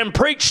world and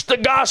preach the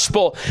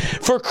gospel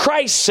for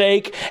Christ's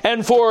sake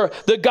and for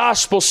the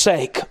gospel's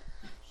sake.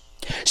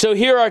 So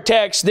here our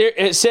text,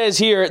 it says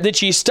here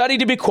that ye study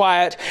to be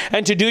quiet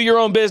and to do your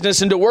own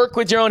business and to work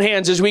with your own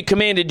hands as we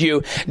commanded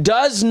you,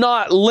 does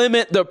not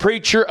limit the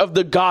preacher of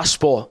the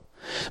gospel,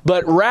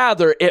 but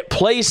rather it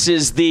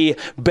places the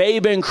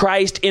babe in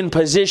Christ in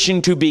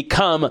position to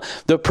become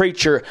the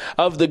preacher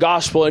of the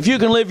gospel. If you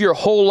can live your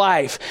whole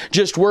life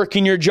just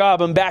working your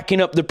job and backing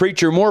up the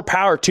preacher, more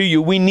power to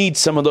you. We need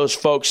some of those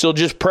folks. So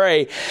just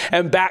pray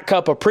and back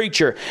up a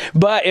preacher.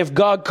 But if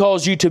God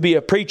calls you to be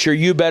a preacher,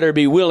 you better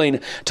be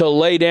willing to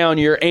lay down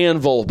your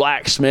anvil,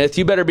 blacksmith.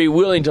 You better be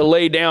willing to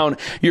lay down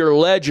your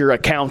ledger,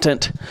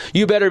 accountant.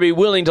 You better be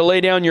willing to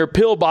lay down your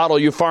pill bottle,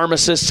 you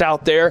pharmacists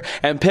out there,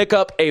 and pick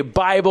up a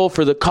Bible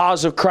for the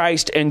cause of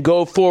Christ and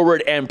go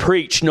forward and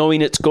preach,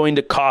 knowing it's going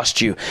to cost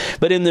you.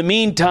 But in the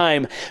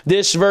meantime,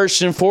 this verse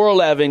in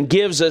 4:11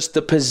 gives us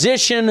the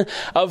position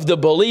of the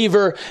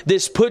believer.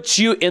 This puts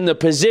you in the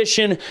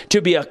position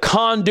to be a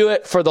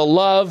conduit for the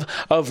love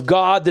of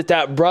God,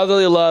 that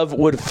brotherly love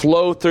would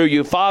flow through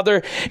you.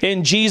 Father,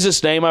 in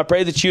Jesus' name, I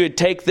pray that you would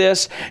take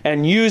this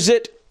and use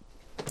it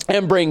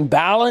and bring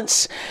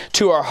balance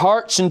to our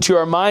hearts and to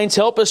our minds.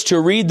 Help us to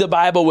read the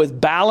Bible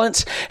with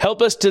balance. Help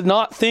us to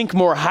not think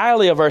more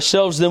highly of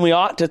ourselves than we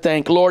ought to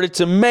think. Lord, it's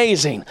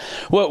amazing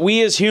what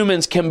we as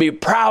humans can be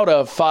proud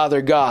of,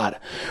 Father God.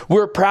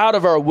 We're proud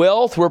of our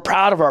wealth. We're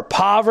proud of our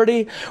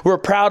poverty. We're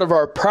proud of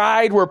our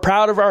pride. We're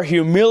proud of our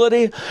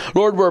humility.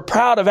 Lord, we're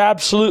proud of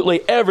absolutely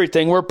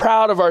everything. We're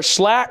proud of our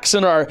slacks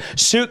and our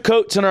suit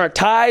coats and our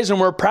ties, and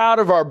we're proud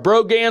of our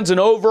brogans and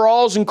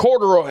overalls and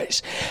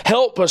corduroys.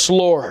 Help us,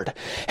 Lord.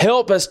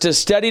 Help us to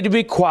study to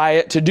be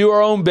quiet, to do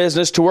our own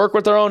business, to work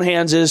with our own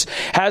hands as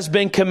has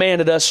been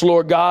commanded us,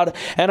 Lord God.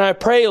 And I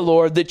pray,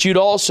 Lord, that you'd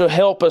also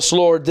help us,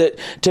 Lord, that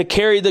to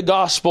carry the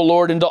gospel,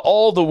 Lord, into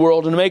all the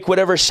world and make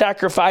whatever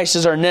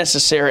sacrifices are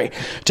necessary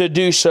to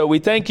do so. We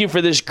thank you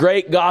for this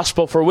great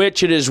gospel for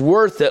which it is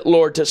worth it,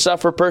 Lord, to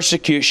suffer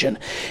persecution.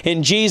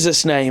 In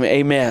Jesus' name,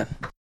 amen.